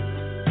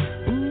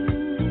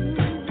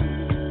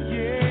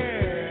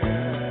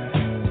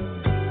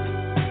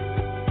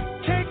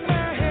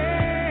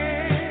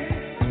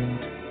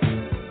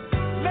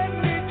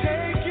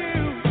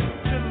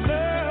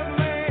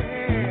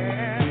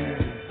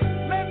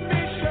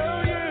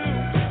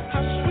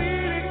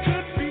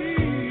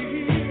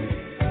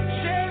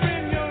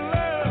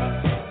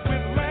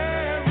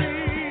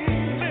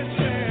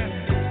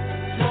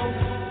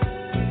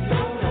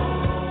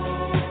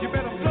 You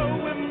better flow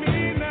with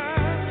me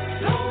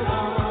now.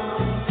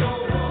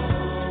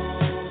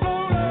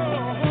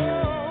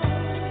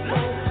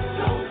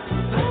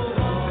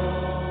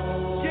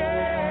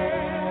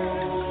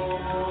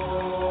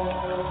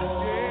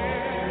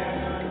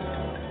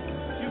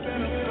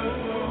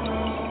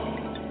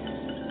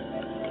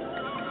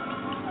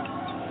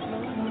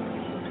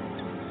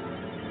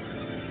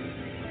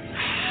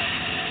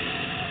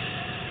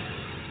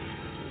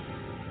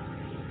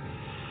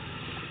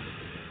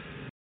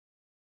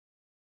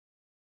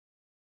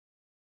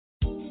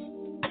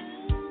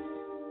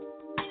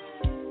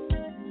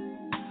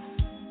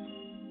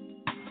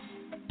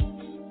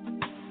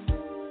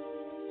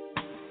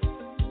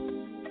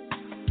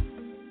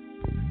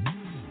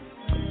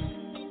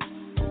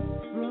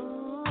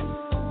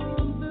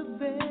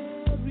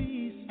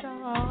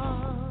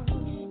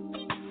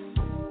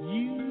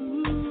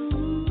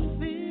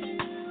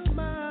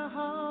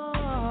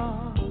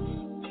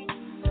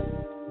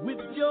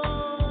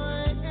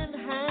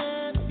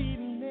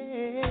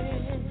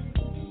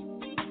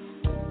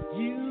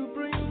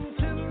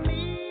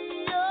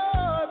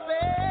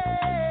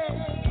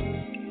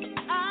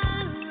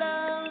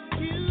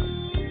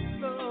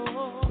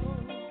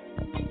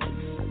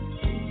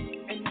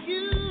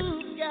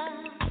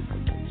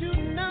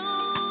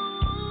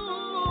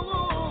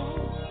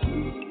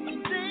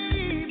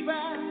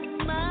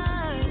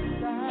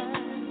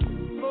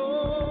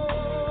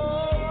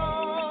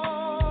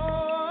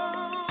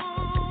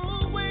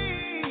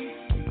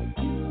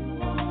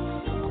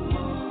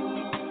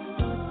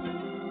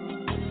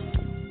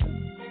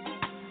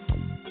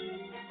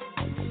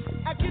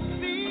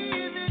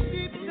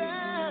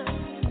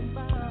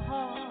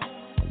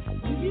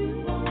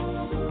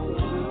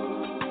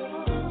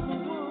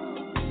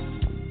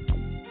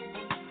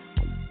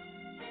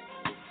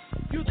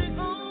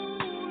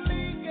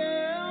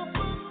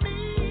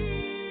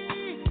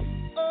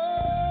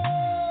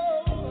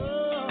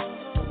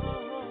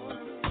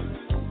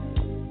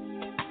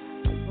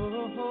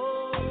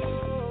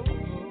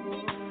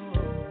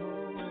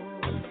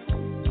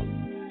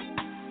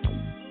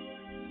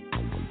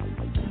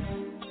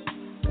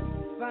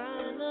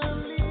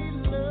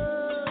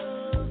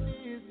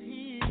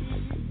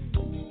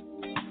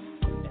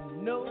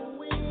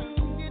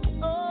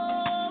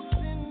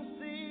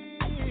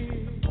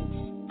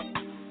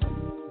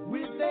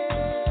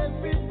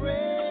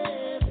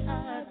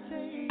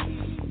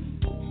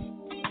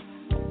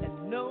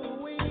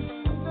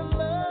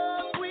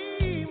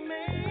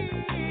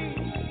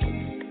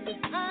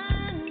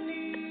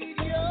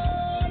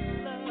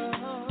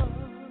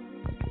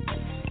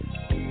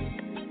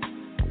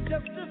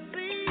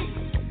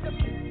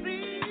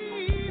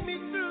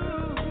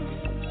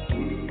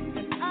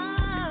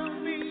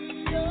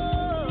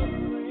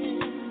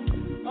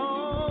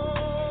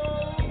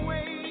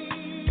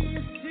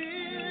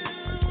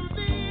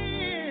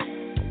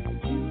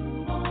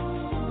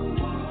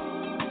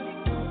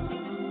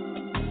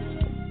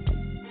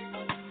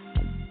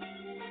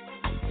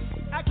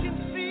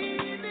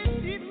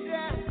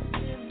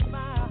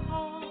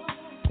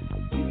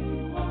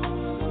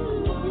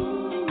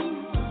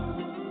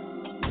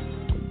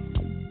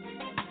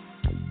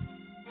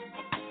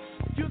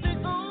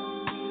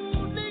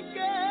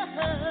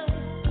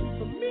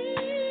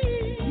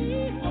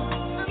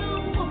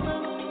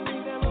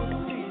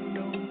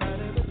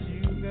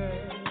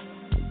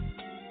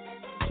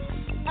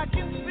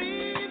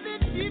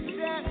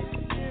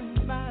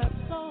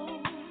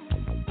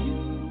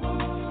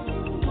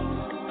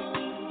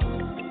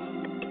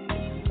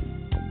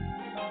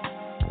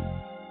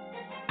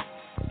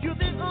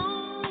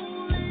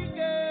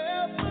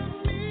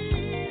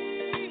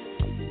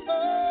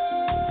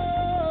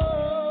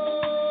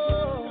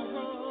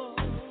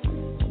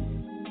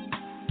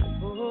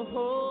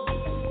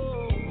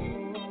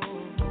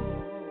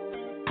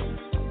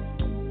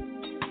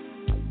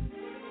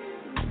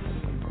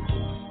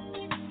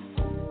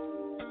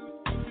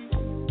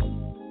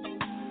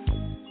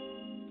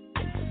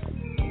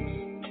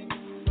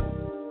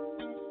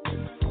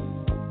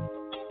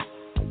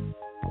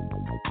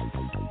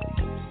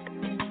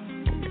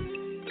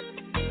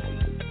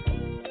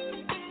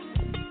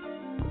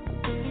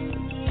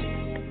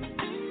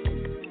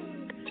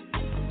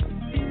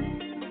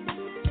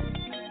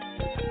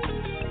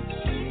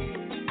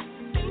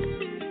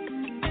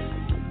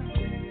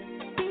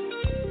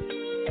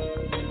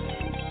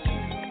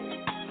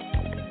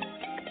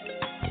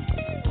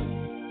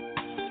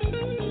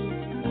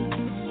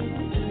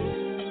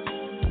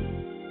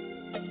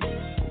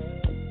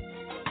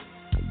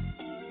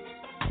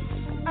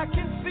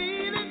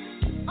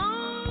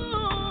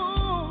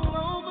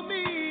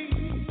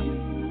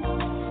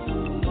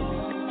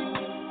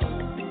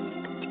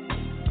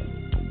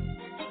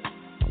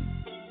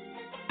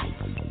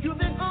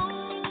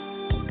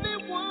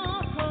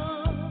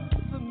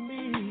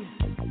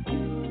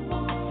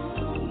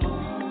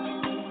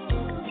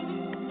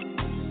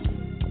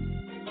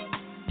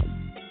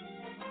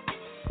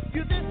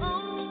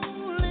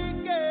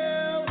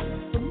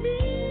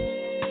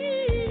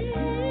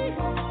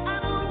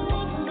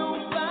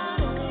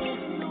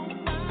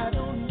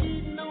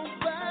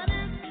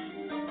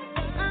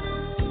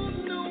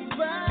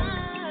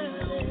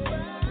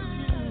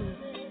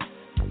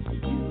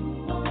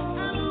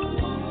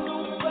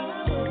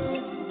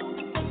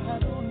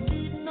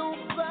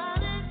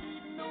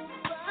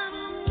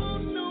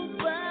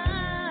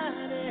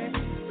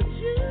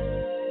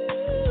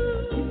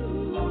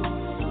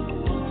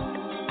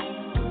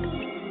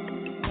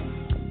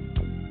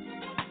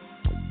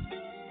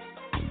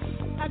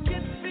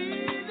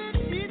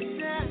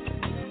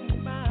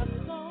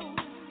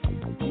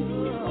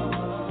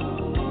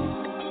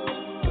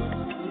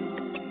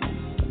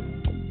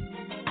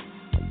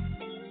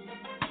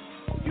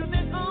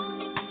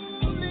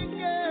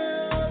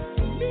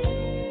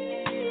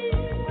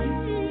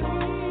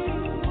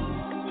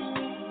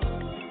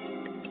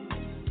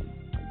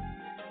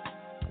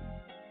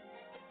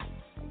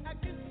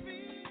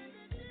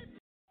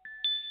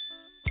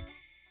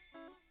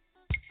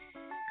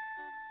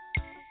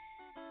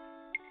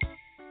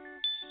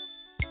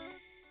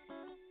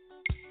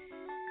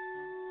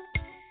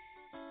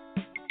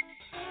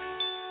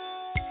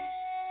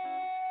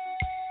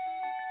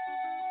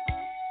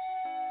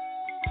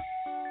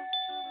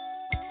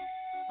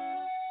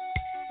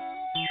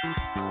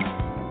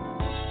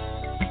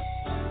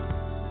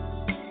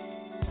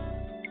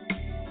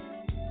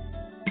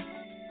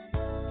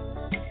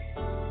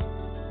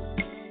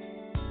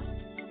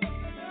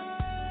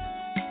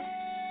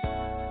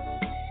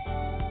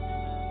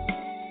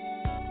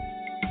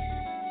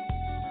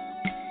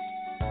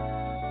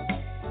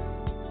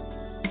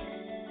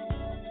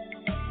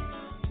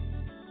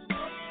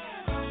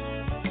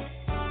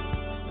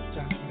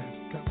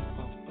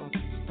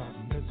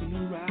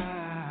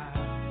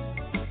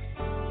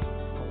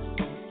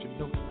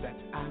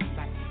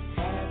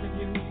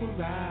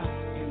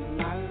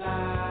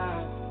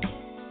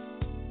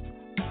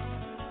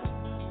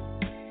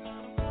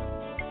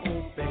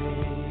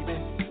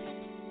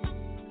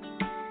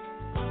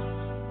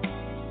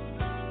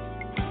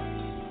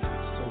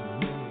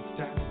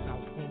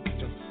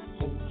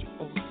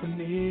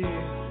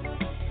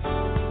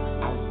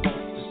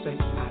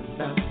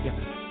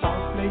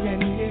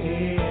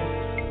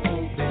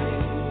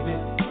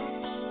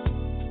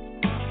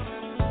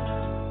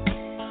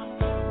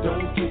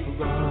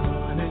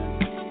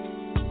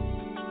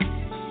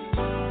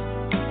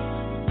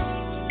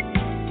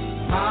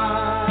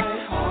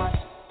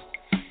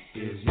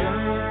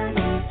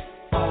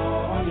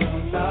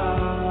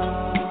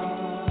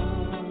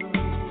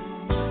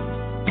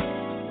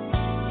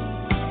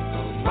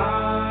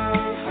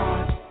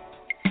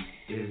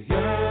 Is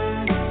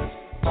yearning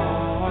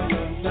for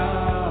your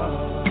love.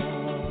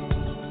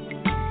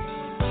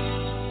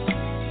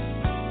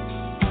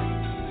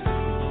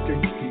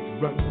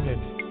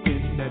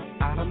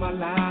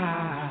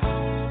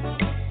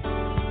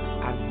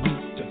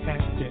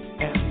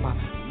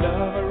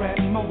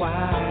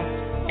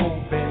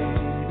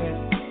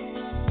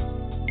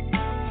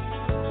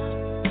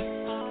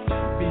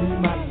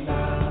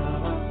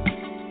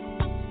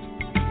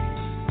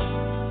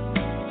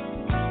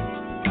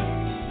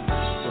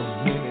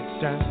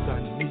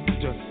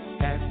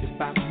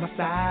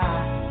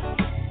 life.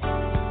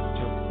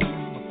 Just be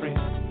my friend,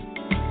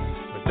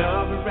 my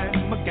lover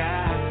and my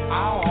guide.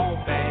 Oh,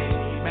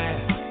 baby,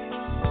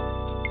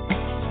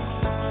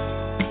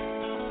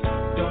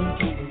 don't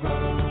keep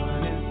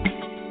running.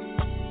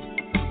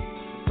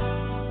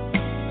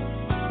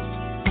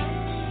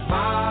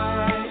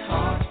 My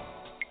heart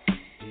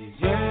is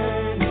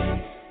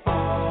yearning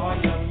for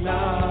your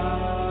love.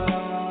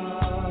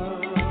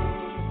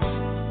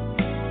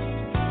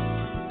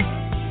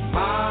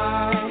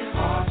 My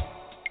heart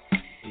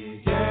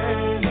is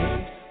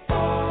yearning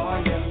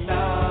for your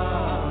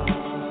love.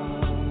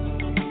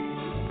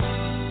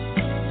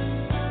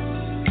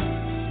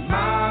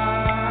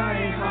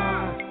 My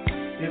heart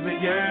is a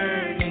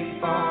yearning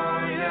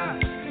for you.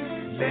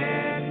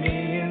 Let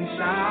me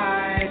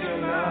inside your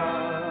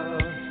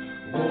love.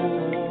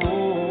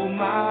 Oh,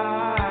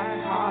 my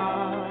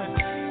heart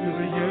is a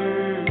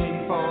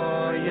yearning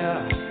for you.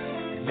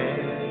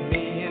 Let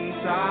me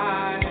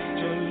inside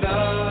your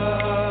love.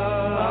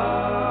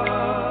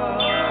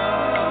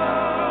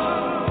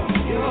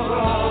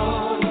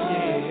 Oh,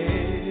 yeah.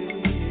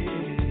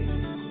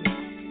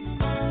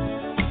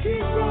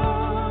 Keep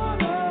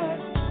running.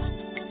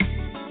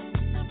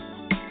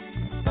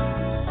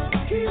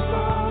 Keep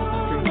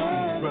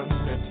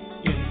running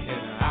in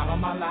and out of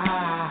my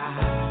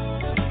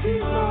life.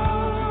 Keep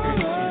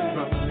running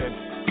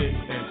in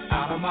and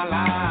out of my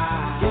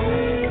life.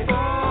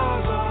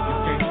 You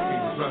can't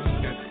keep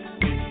running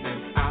in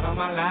and out of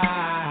my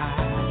life.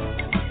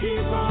 You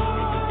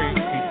can't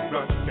keep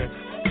running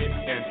in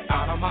and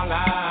out of my life.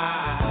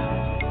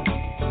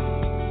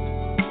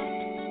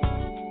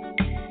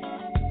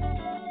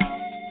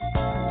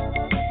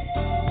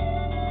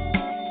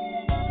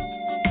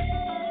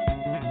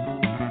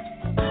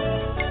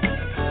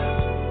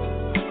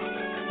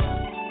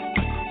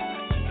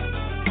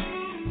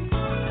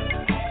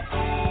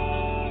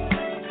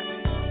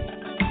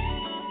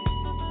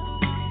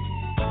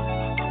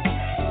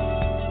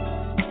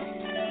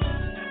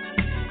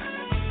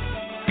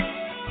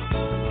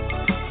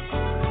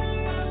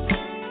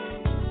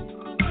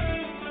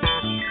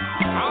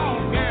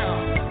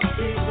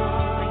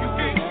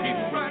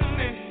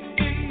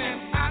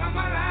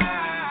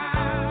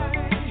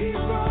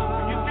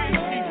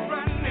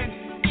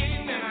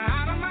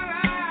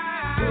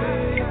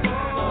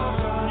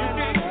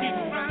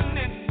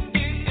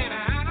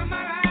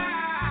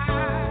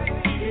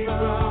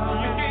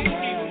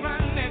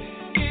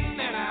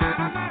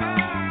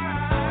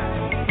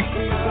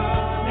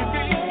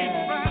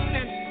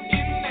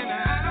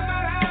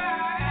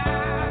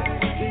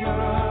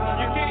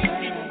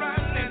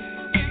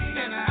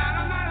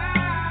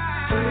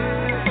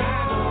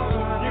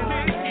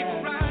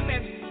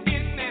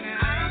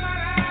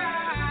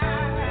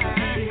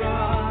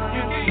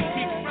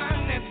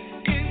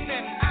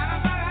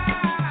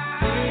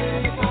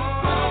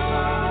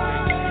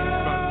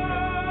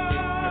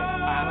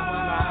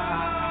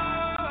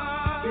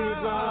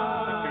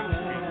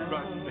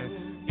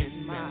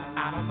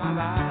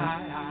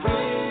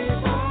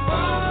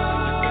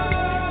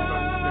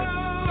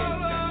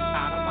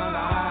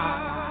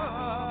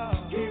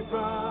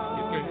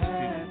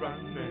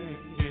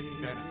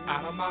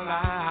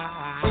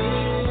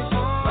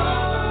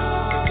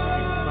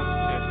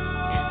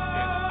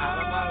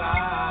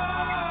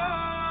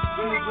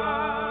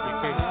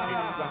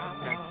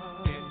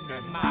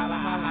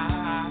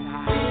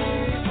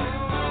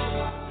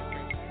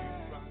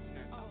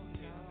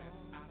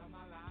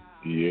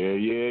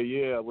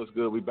 Yeah. What's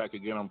good? We back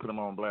again on Put 'em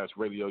on Blast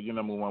Radio, your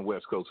number one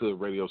West Coast Hood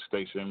radio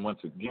station.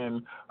 Once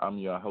again, I'm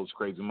your host,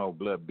 Crazy Mo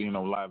Blood, being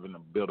on live in the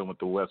building with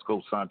the West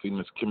Coast Santi,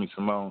 Miss Kimmy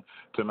Simone.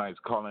 Tonight's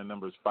calling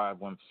number is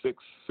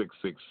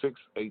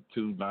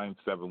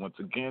 516-666-8297. Once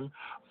again,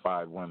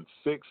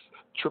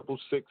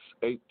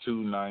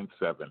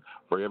 516-666-8297.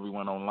 For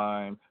everyone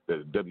online,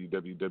 that's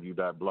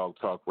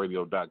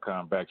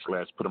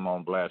www.blogtalkradio.com/Put 'em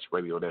on Blast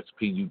Radio. That's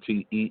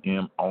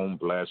PUTEM on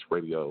Blast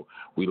Radio.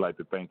 We'd like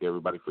to thank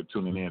everybody for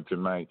tuning in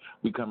tonight.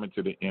 We coming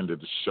to the end of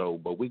the show,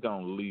 but we're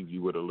going to leave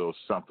you with a little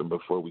something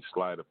before we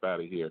slide up out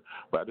of here.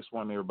 But I just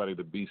want everybody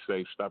to be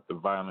safe, stop the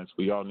violence.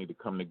 We all need to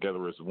come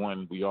together as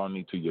one. We all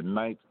need to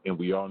unite, and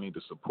we all need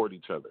to support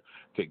each other.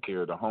 Take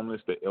care of the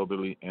homeless, the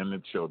elderly, and the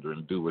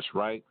children. Do what's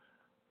right,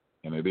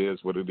 and it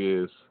is what it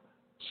is.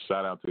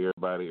 Shout out to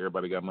everybody.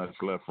 Everybody got much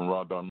love from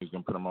Raw Dog Music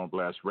and Put 'em on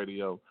Blast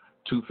Radio.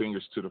 2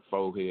 fingers to the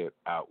forehead,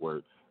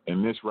 outward.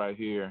 And this right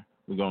here,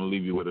 we're going to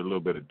leave you with a little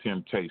bit of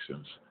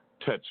Temptations.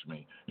 Touch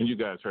Me. And you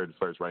guys heard it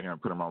first right here on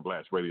Put 'em on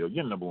Blast Radio,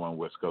 your number one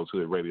West Coast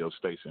Hood radio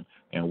station.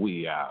 And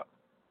we out.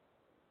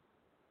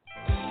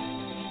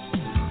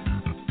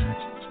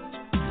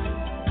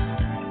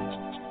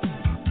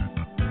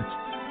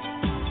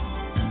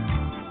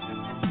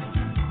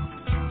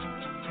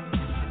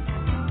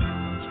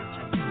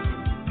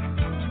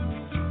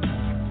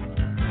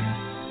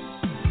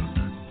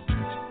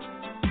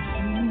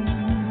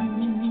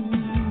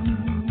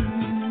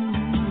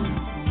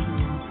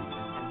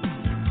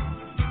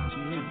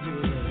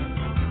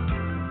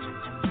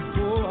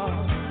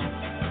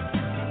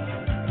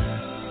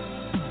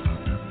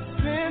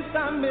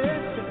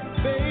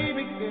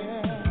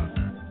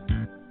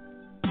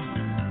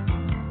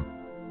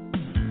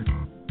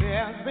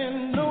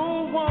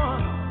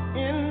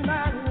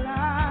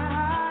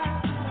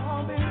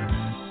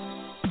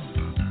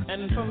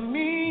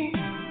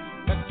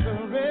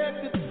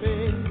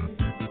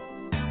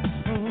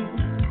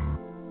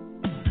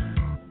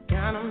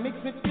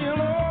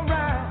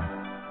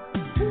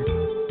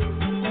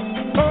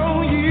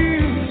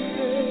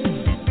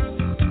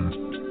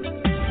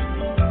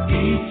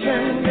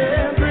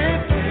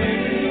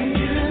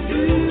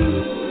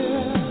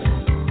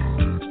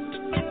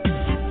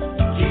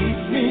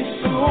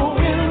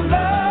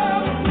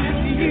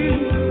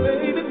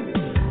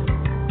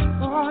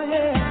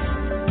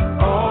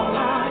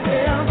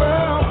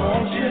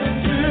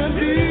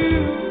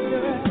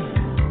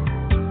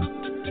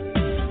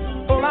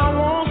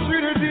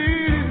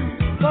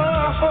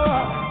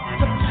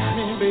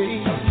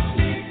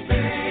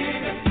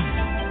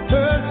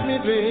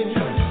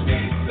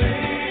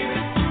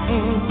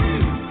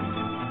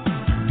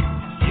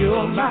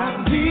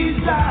 my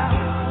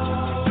desire.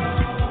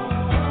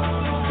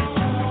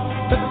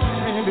 Touch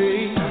me,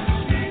 baby.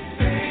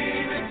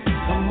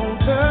 Come on,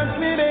 touch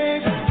me,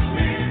 baby.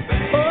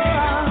 Oh,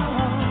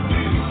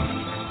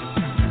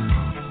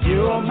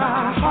 you're my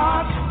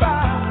heart's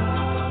fire.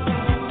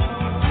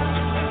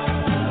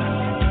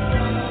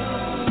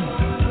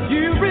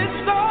 You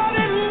restored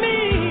in me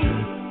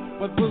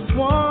what was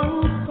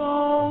once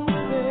gone,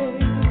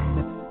 baby.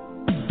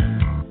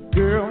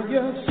 Girl,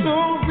 you're so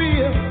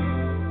real.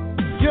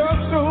 You're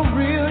so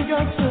real,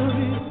 you're so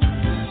real.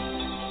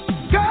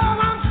 Girl,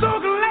 I'm so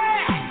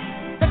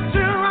glad that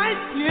you're right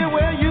here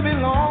where you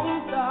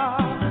belong,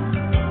 darling.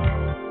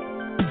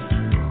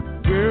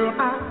 Girl,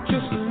 I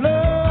just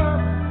love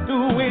the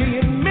way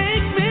it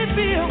makes me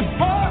feel.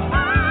 Oh,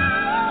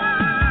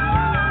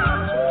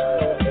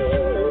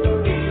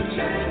 each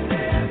and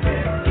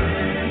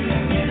everything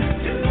you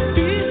do.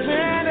 Each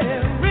and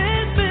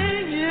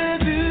everything you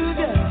do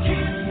just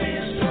keeps me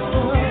so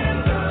in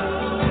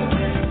love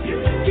with you.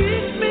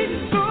 Keeps me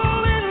so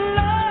in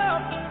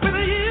love with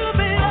you,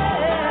 baby.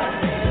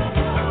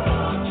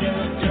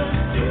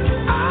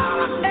 All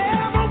I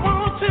ever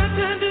wanted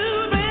to do,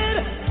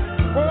 baby.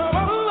 Oh,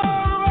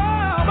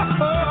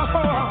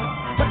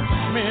 touch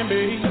me,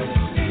 baby.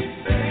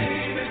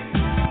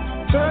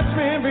 Touch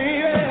me, baby.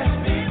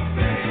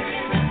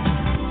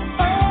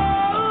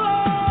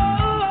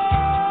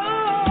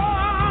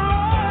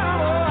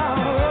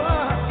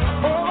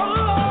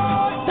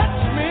 Oh,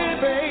 touch me,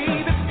 baby.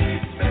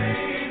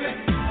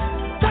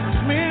 Touch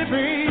me,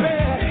 baby.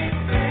 Yeah.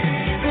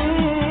 Oh,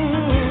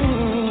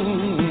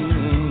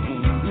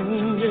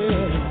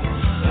 yeah.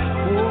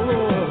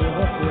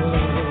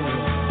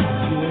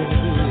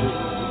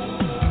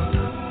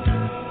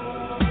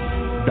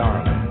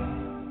 Darling,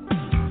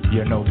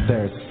 you know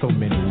there's so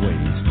many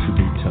ways to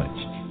be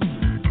touched.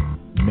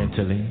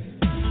 Mentally,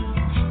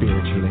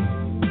 spiritually,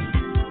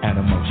 and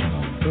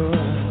emotionally.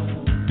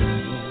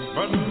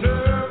 But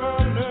never,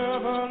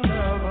 never,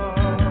 never.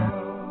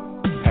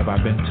 Have I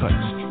been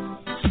touched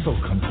so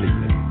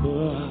completely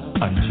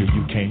until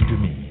you came to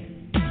me?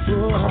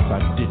 Because I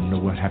didn't know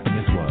what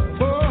happiness was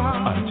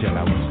until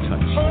I was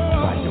touched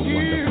by your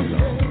wonderful love.